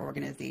 their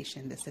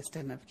organization, the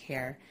system of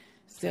care.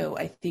 So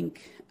I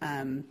think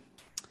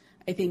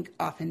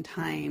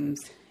oftentimes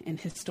and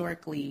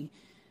historically,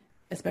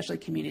 especially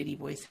community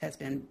voice has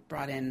been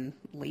brought in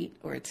late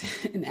or it's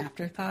an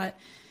afterthought.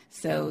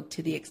 So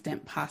to the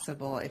extent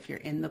possible, if you're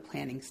in the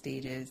planning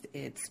stages,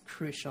 it's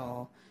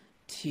crucial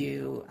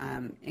to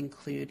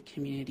include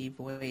community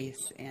voice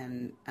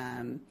and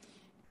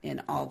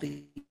in all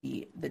the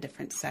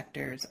different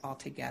sectors all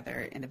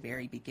together in the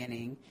very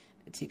beginning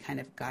to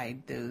kind of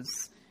guide those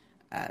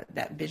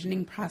that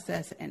visioning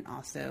process and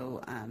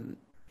also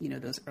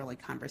those early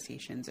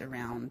conversations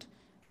around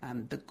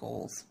the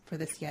goals for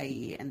the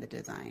CIE and the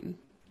design.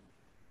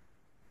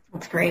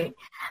 That's great.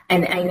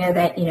 And I know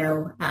that,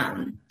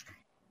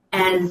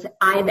 as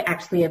I've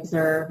actually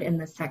observed in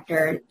the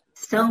sector,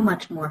 so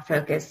much more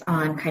focus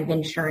on kind of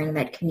ensuring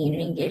that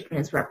community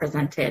engagement is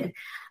represented.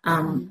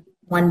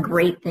 One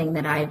great thing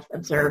that I've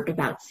observed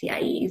about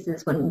CIEs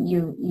is when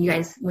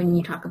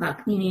you talk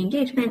about community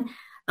engagement,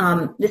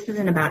 this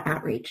isn't about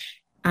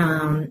outreach.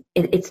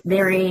 It's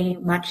very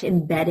much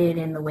embedded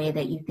in the way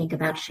that you think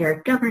about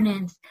shared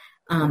governance,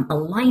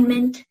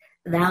 alignment,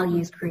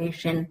 values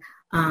creation,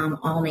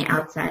 all in the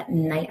outset.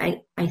 And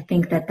I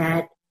think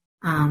that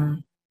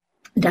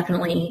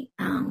definitely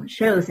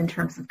shows in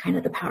terms of kind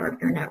of the power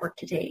of your network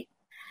to date.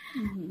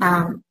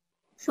 Mm-hmm.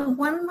 So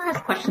one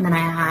last question that I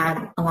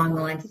had along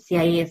the lines of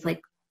CIE is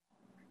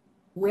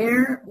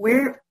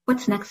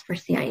what's next for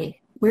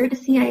CIE? Where do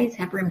CIEs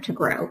have room to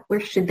grow? Where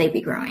should they be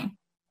growing?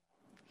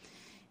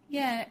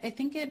 Yeah, I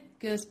think it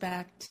goes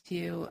back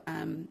to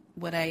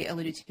what I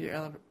alluded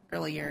to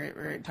earlier,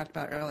 or talked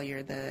about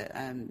earlier,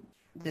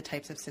 the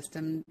types of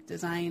system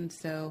design.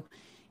 So,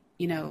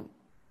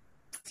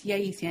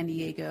 CIE San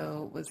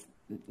Diego was,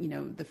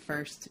 the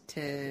first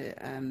to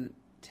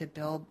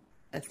build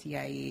a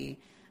CIE,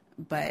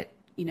 but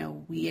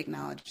we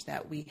acknowledge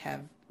that we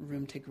have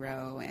room to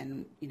grow,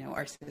 and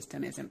our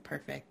system isn't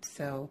perfect.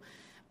 So,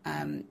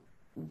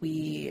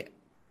 we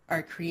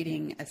are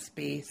creating a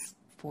space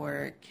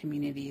for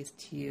communities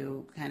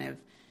to kind of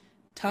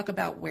talk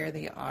about where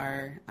they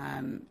are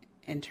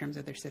in terms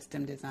of their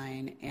system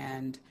design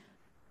and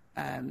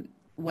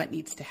what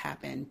needs to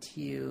happen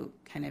to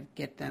kind of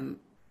get them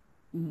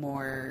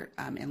more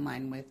in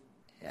line with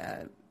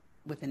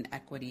an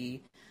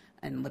equity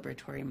and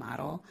liberatory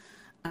model.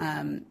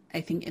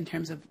 I think in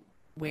terms of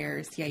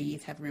where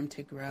CIEs have room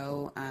to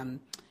grow,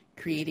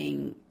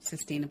 creating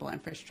sustainable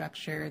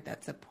infrastructure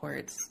that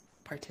supports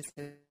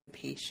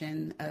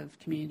participation of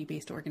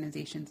community-based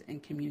organizations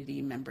and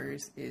community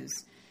members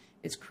is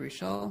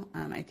crucial.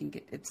 I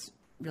think it's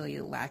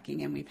really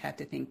lacking, and we've had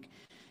to think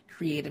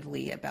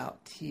creatively about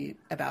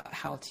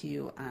how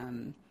to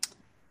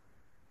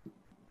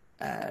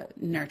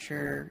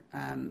nurture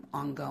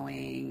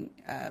ongoing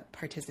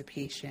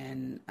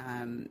participation,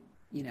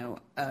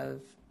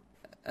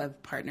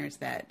 of partners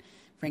that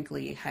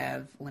frankly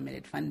have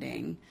limited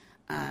funding,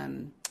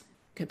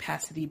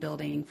 capacity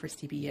building for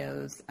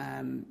CBOs.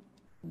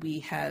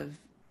 We have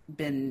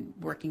been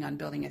working on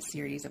building a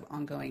series of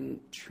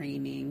ongoing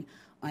training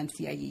on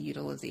CIE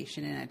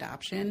utilization and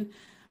adoption,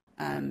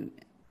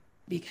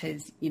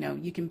 because,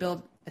 you can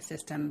build a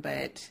system,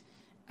 but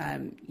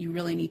you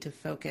really need to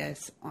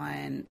focus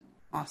on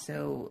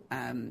also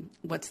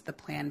what's the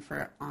plan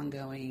for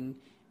ongoing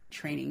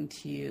training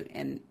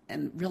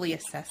and really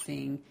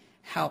assessing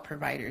how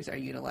providers are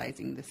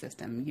utilizing the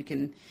system. You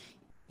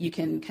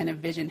can kind of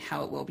vision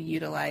how it will be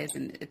utilized,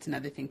 and it's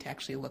another thing to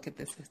actually look at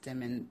the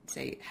system and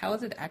say, how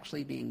is it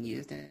actually being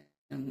used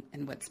and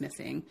what's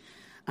missing?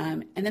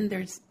 And then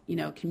there's,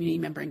 community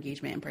member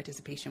engagement and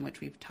participation, which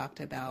we've talked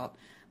about,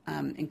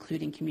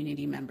 including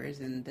community members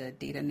in the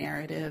data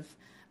narrative,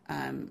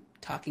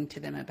 talking to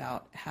them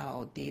about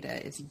how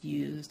data is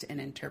used and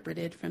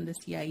interpreted from the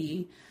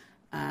CIE,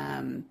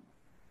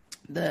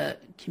 the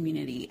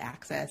community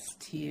access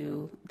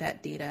to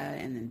that data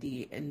and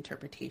the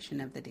interpretation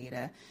of the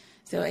data.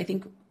 So I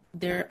think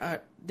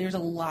there's a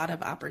lot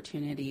of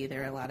opportunity.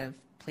 There are a lot of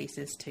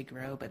places to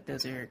grow, but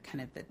those are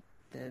kind of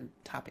the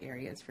top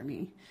areas for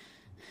me.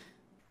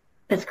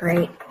 That's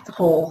great. It's a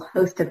whole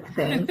host of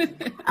things.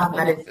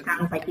 But it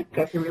sounds like you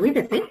guys are really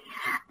busy.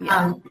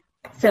 Yeah.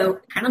 So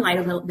kind of light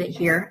a little bit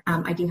here.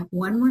 I do have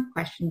one more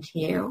question to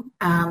you.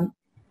 And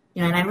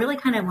I really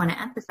kind of want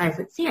to emphasize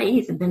that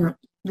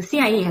the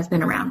CIE has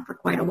been around for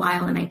quite a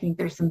while, and I think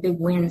there's some big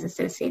wins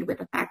associated with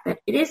the fact that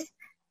it is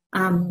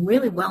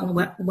really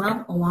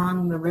well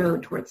along the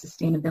road towards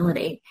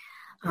sustainability.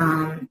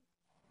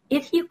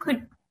 If you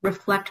could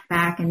reflect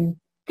back and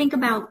think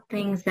about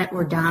things that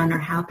were done or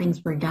how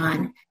things were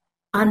done,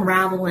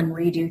 unravel and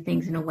redo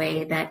things in a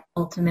way that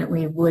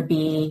ultimately would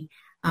be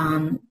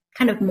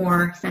kind of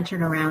more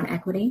centered around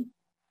equity.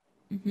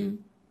 Mm-hmm.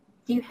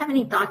 Do you have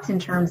any thoughts in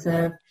terms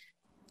of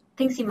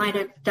things you might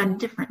have done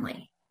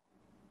differently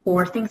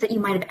or things that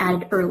you might have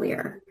added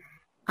earlier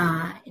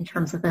in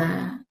terms of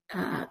the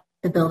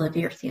build of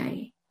your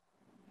CIE?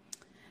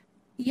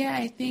 Yeah,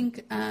 I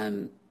think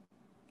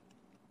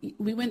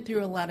we went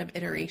through a lot of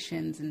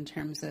iterations in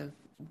terms of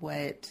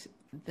what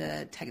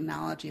the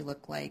technology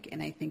looked like,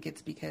 and I think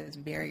it's because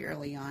very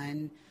early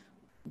on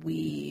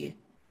we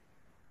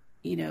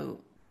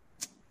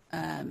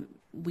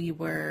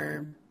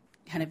were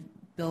kind of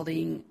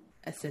building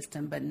a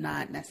system, but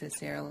not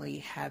necessarily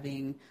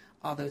having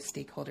all those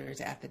stakeholders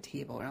at the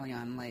table early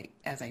on, like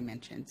as I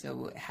mentioned.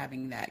 So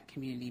having that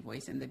community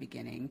voice in the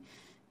beginning,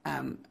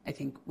 I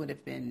think would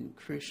have been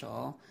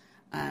crucial.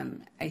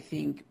 I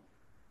think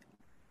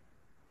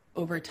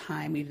over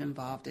time we've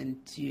evolved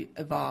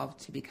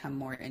to become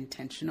more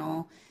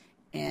intentional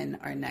in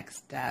our next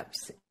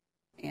steps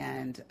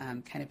and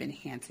kind of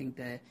enhancing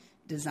the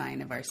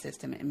design of our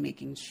system and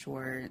making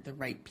sure the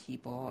right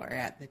people are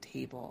at the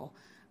table,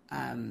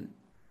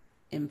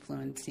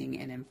 influencing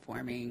and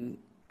informing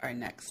our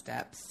next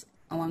steps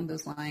along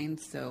those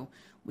lines. So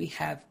we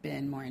have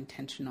been more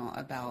intentional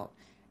about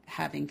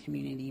having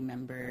community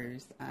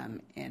members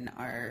in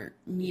our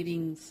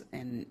meetings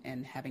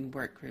and having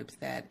work groups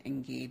that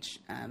engage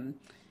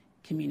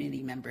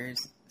community members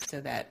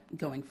so that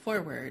going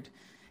forward,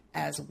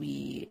 as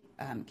we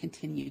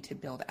continue to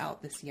build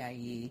out the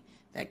CIE,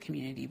 that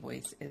community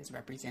voice is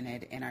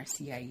represented and our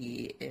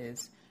CIE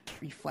is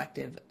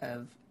reflective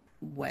of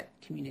what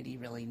community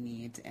really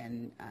needs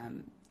and,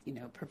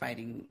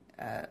 providing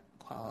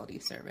quality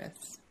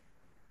service.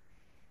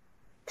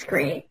 That's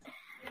great.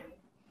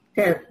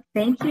 So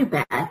thank you,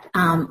 Beth.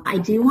 I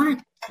do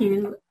want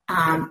to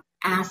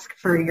ask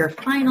for your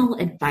final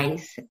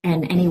advice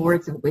and any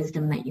words of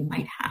wisdom that you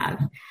might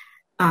have.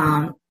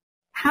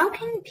 How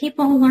can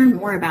people learn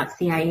more about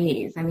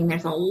CIEs? I mean,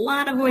 there's a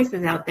lot of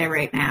voices out there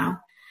right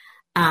now.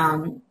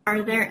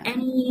 Are there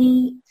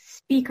any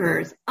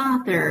speakers,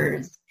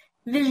 authors,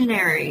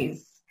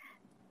 visionaries,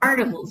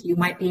 articles you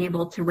might be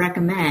able to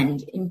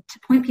recommend to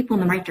point people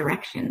in the right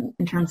direction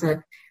in terms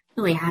of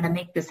really how to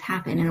make this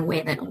happen in a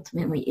way that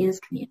ultimately is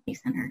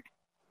community-centered?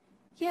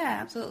 Yeah,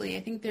 absolutely.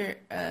 I think there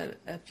are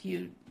a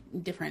few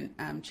different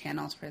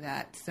channels for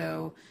that.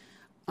 So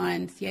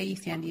on CIE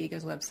San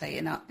Diego's website,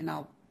 and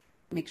I'll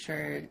make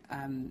sure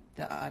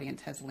the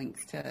audience has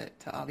links to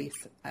all these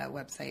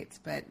websites,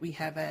 but we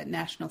have a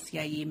national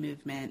CIE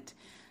movement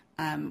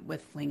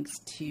with links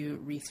to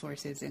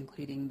resources,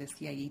 including the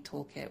CIE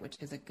Toolkit, which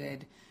is a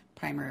good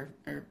primer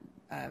or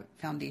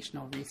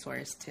foundational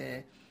resource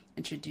to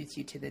introduce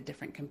you to the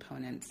different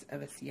components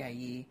of a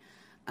CIE.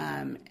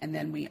 And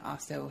then we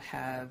also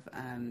have,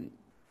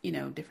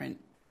 different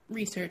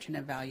research and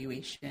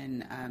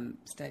evaluation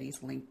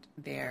studies linked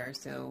there.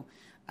 So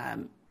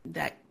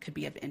that could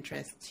be of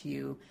interest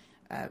to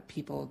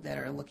people that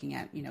are looking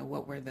at,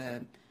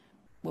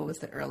 what was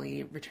the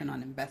early return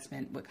on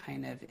investment? What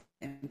kind of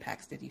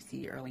impacts did you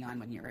see early on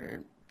when you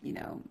were,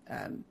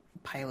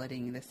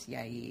 piloting the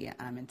CIE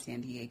in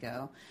San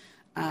Diego?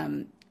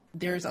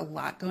 There's a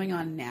lot going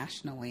on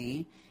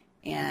nationally,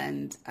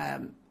 and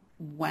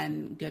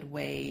one good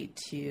way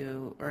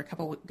to, or a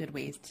couple of good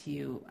ways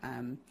to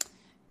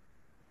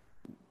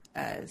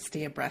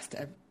stay abreast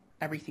of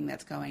everything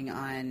that's going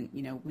on.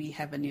 We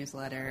have a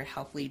newsletter.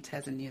 Health Leads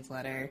has a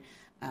newsletter.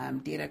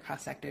 Data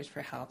Across Sectors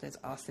for Health is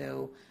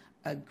also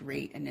a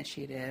great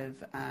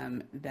initiative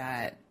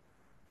that,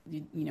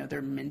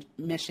 their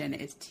mission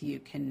is to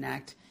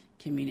connect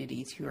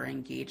communities who are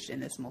engaged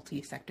in this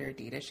multi-sector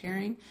data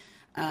sharing.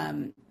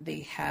 They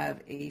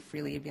have a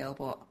freely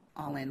available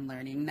all-in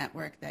learning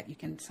network that you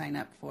can sign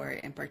up for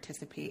and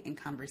participate in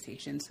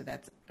conversations. So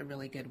that's a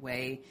really good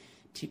way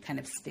to kind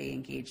of stay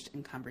engaged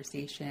in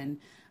conversation.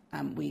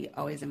 We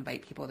always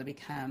invite people to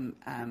become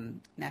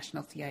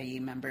national CIE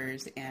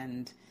members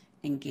and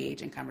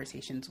engage in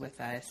conversations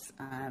with us.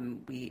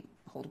 We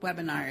hold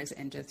webinars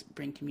and just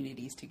bring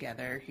communities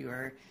together who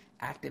are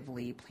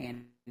actively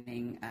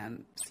planning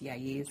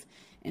CIEs.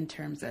 In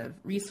terms of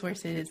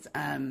resources,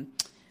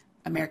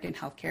 American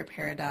Healthcare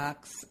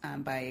Paradox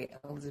by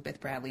Elizabeth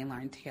Bradley and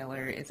Lauren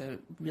Taylor is a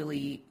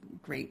really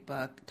great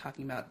book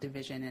talking about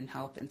division in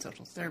health and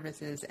social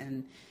services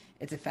and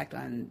its effect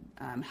on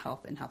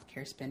health and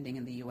healthcare spending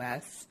in the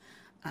U.S.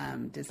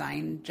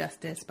 Design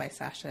Justice by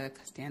Sasha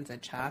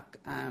Costanza-Chock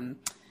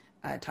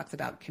talks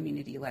about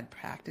community-led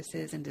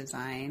practices in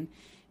design.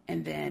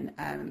 And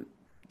then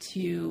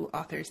two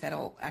authors that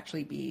will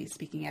actually be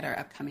speaking at our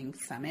upcoming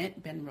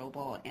summit, Ben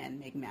Roble and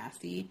Meg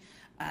Massey,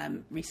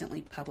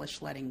 recently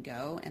published Letting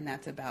Go, and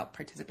that's about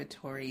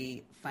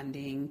participatory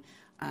funding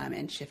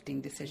and shifting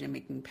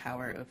decision-making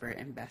power over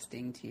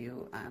investing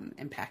to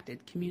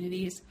impacted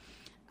communities.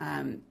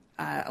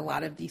 A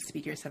lot of these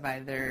speakers have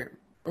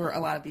a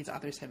lot of these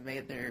authors have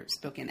either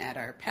spoken at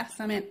our past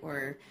summit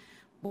or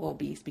will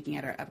be speaking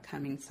at our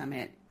upcoming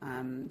summit,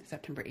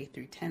 September 8th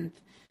through 10th.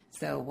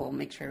 So we'll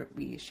make sure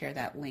we share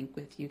that link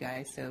with you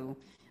guys so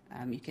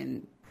you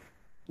can,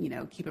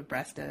 keep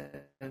abreast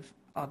of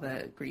all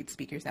the great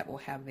speakers that we'll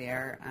have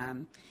there.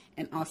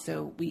 And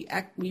also, we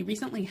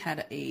recently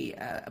had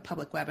a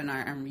public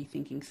webinar on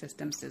rethinking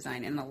systems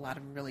design, and a lot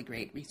of really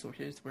great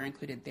resources were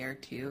included there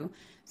too.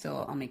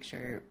 So I'll make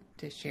sure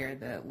to share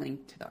the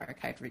link to the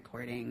archived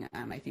recording.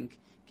 I think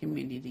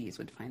communities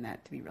would find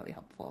that to be really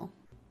helpful.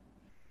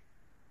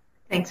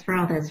 Thanks for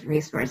all those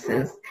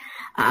resources.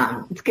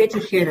 It's good to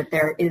hear that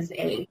there is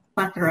a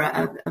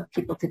plethora of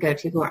people to go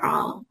to who are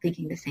all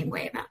thinking the same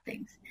way about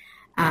things.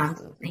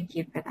 So thank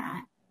you for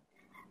that.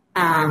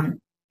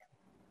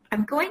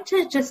 I'm going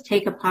to just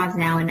take a pause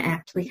now and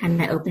actually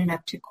kind of open it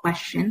up to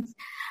questions.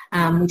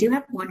 We do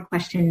have one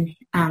question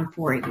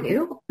for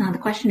you. The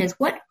question is,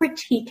 what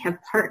critique have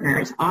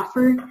partners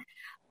offered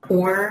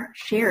or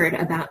shared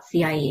about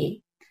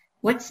CIE?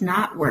 What's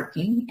not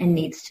working and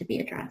needs to be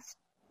addressed?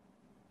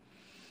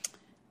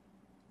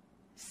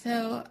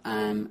 So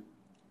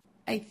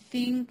I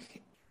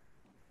think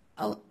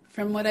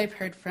from what I've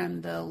heard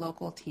from the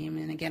local team,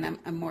 and again,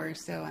 I'm more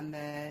so on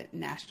the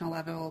national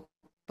level,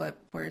 but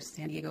for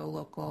San Diego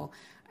local,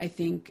 I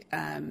think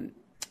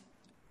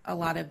a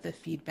lot of the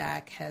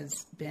feedback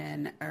has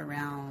been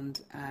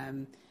around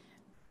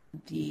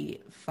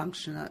the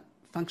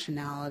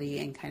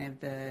functionality and kind of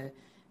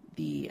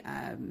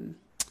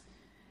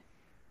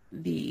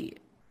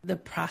the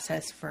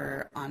process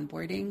for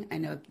onboarding. I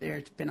know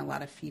there's been a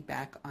lot of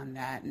feedback on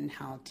that and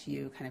how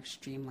to kind of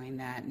streamline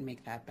that and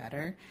make that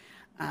better.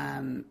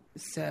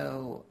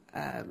 So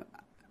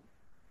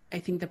I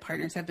think the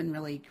partners have been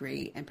really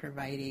great in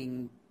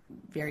providing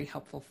very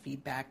helpful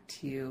feedback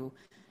to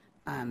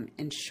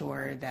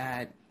ensure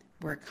that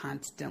we're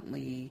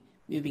constantly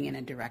moving in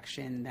a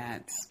direction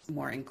that's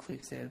more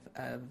inclusive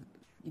of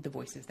the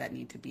voices that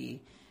need to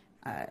be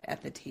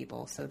at the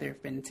table. So there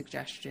have been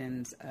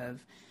suggestions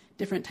of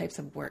different types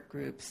of work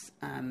groups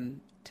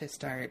to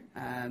start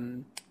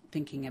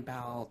thinking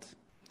about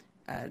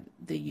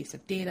the use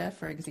of data,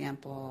 for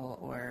example,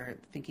 or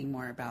thinking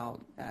more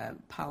about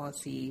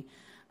policy,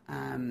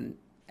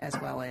 as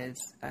well as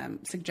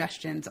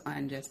suggestions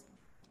on just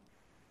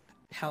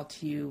how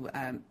to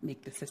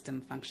make the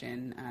system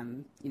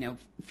function,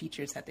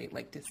 features that they'd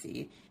like to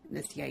see in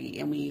the CIE.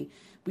 And we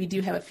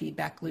do have a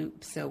feedback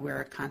loop, so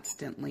we're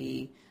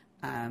constantly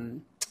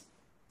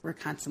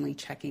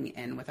checking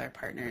in with our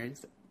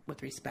partners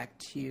with respect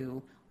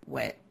to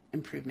what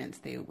improvements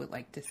they would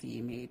like to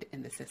see made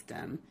in the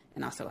system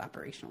and also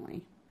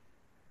operationally.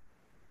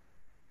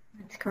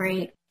 That's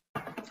great.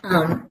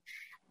 A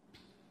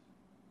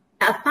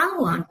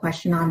follow-on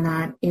question on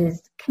that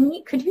is,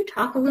 could you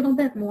talk a little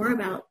bit more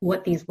about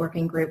what these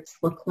working groups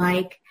look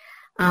like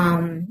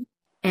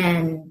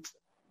and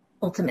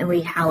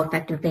ultimately how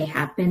effective they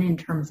have been in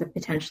terms of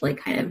potentially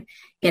kind of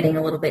getting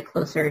a little bit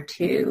closer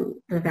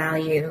to the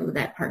value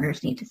that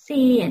partners need to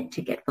see and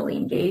to get fully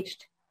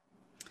engaged?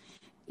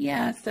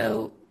 Yeah,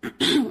 so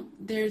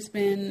there's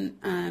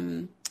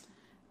been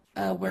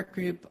a work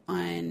group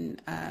on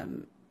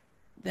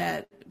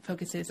that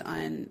focuses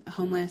on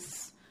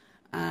homeless,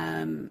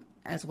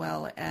 as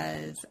well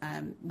as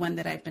one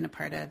that I've been a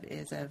part of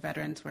is a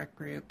veterans work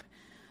group.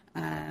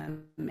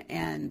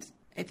 And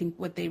I think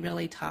what they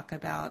really talk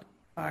about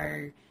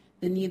are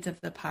the needs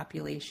of the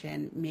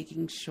population,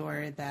 making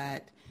sure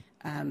that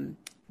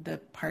the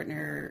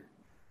partner,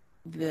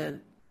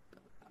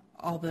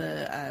 all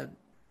the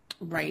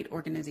right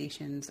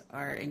organizations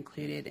are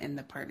included in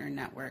the partner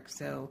network,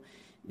 so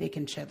they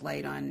can shed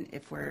light on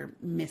if we're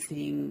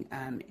missing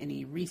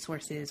any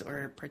resources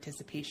or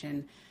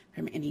participation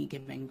from any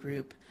given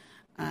group.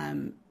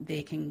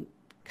 They can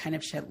kind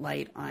of shed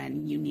light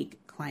on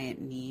unique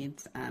client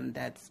needs.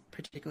 That's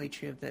particularly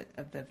true of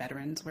the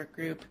veterans work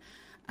group.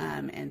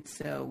 And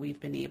so we've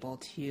been able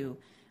to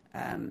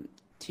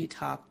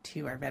talk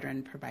to our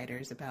veteran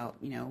providers about,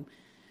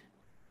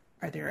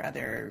 are there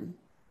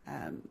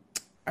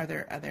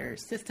other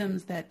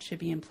systems that should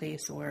be in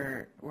place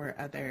or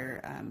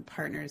other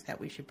partners that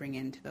we should bring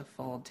into the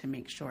fold to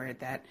make sure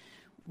that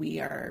we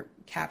are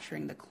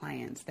capturing the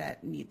clients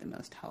that need the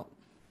most help?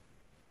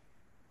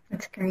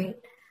 That's great.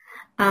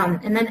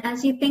 And then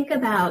as you think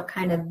about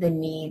kind of the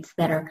needs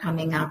that are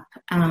coming up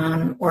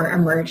or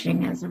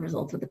emerging as a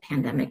result of the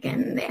pandemic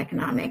and the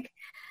economic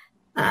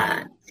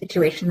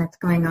situation that's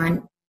going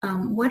on,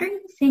 what are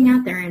you seeing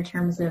out there in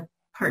terms of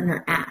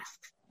partner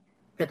asks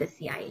for the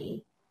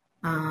CIE?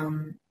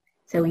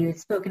 So you've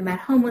spoken about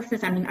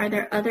homelessness. I mean, are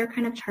there other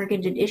kind of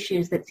targeted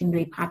issues that seem to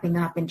be popping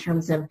up in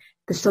terms of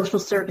the social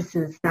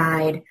services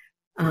side,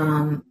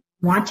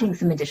 wanting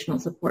some additional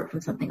support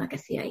from something like a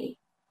CIE?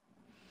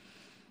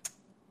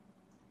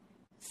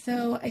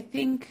 So I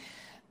think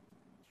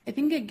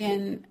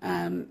again,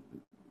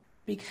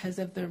 because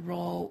of the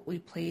role we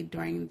played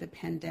during the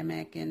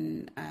pandemic,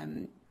 and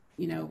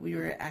we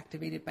were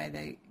activated by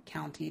the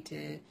county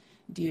to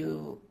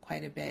do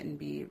quite a bit and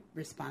be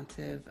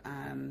responsive,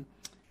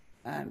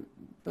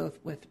 both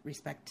with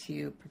respect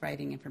to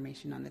providing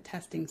information on the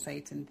testing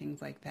sites and things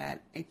like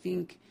that. I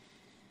think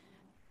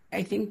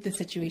the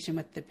situation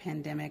with the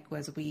pandemic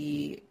was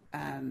we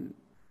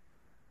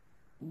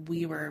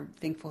were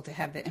thankful to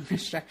have the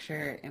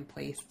infrastructure in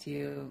place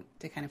to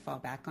kind of fall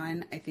back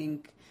on. I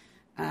think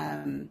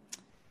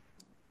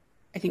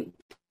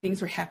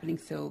things were happening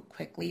so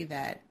quickly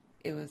that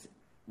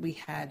we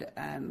had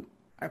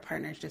our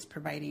partners just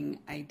providing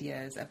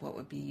ideas of what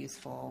would be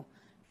useful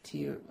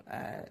to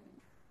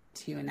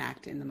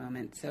enact in the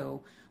moment.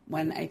 So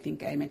one I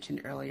think I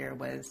mentioned earlier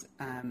was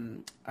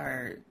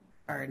our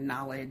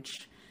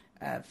knowledge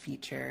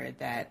feature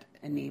that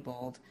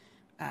enabled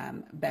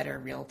better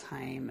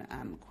real-time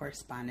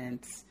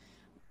correspondence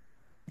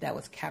that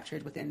was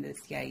captured within the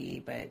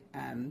CIE, but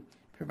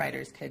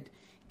providers could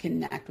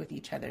connect with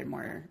each other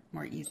more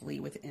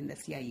easily within the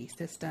CIE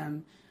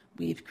system.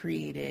 We've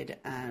created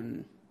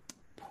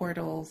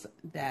portals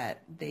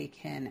that they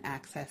can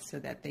access so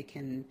that they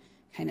can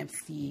kind of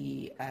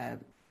see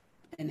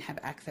and have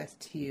access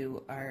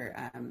to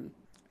our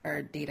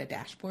data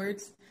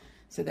dashboards,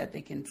 so that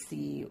they can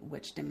see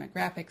which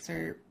demographics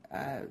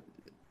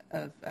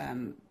of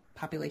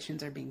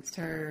populations are being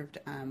served,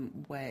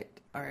 what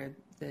are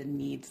the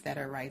needs that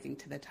are rising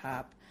to the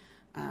top.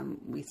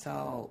 We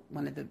saw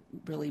one of the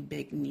really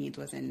big needs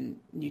was in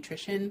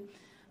nutrition,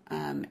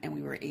 and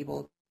we were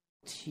able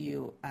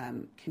to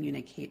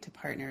communicate to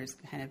partners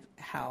kind of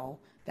how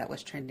that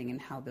was trending and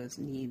how those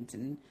needs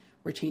and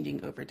were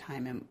changing over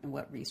time, and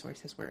what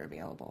resources were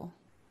available.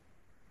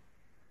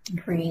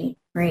 Great.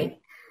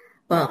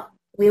 Well,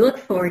 we look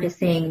forward to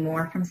seeing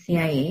more from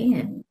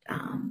CIE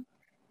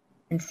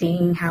and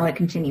seeing how it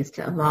continues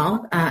to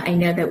evolve. I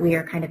know that we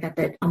are kind of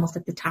almost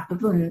at the top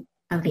of the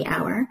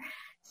hour.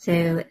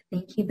 So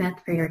thank you,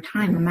 Beth, for your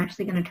time. I'm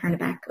actually going to turn it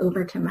back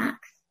over to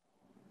Max.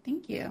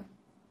 Thank you.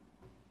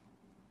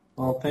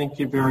 Well, thank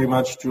you very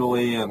much,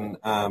 Julie, and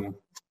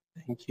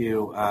thank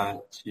you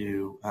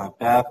to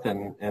Beth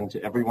and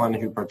to everyone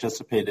who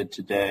participated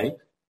today.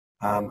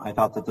 I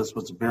thought that this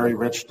was a very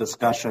rich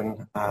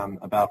discussion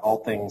about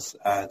all things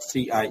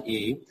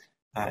CIE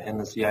and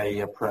the CIE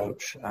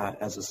approach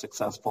as a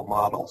successful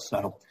model.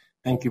 So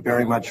thank you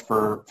very much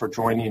for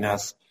joining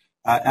us.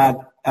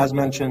 As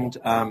mentioned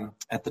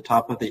at the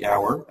top of the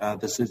hour,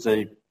 this is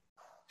a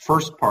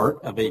first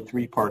part of a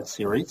three-part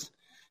series.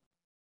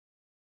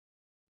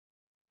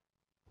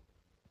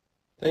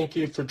 Thank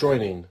you for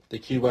joining the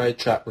QI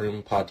Chat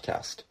Room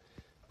podcast.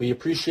 We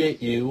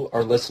appreciate you,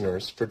 our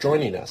listeners, for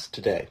joining us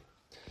today.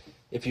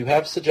 If you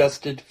have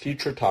suggested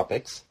future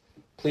topics,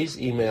 please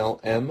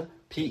email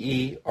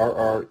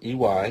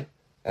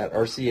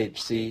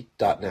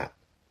mperrey@rchc.net.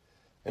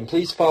 And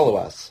please follow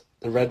us,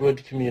 the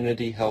Redwood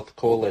Community Health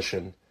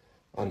Coalition,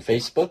 on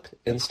Facebook,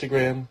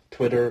 Instagram,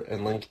 Twitter,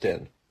 and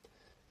LinkedIn.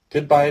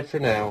 Goodbye for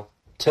now.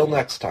 Till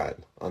next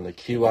time on the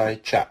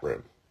QI Chat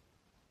Room.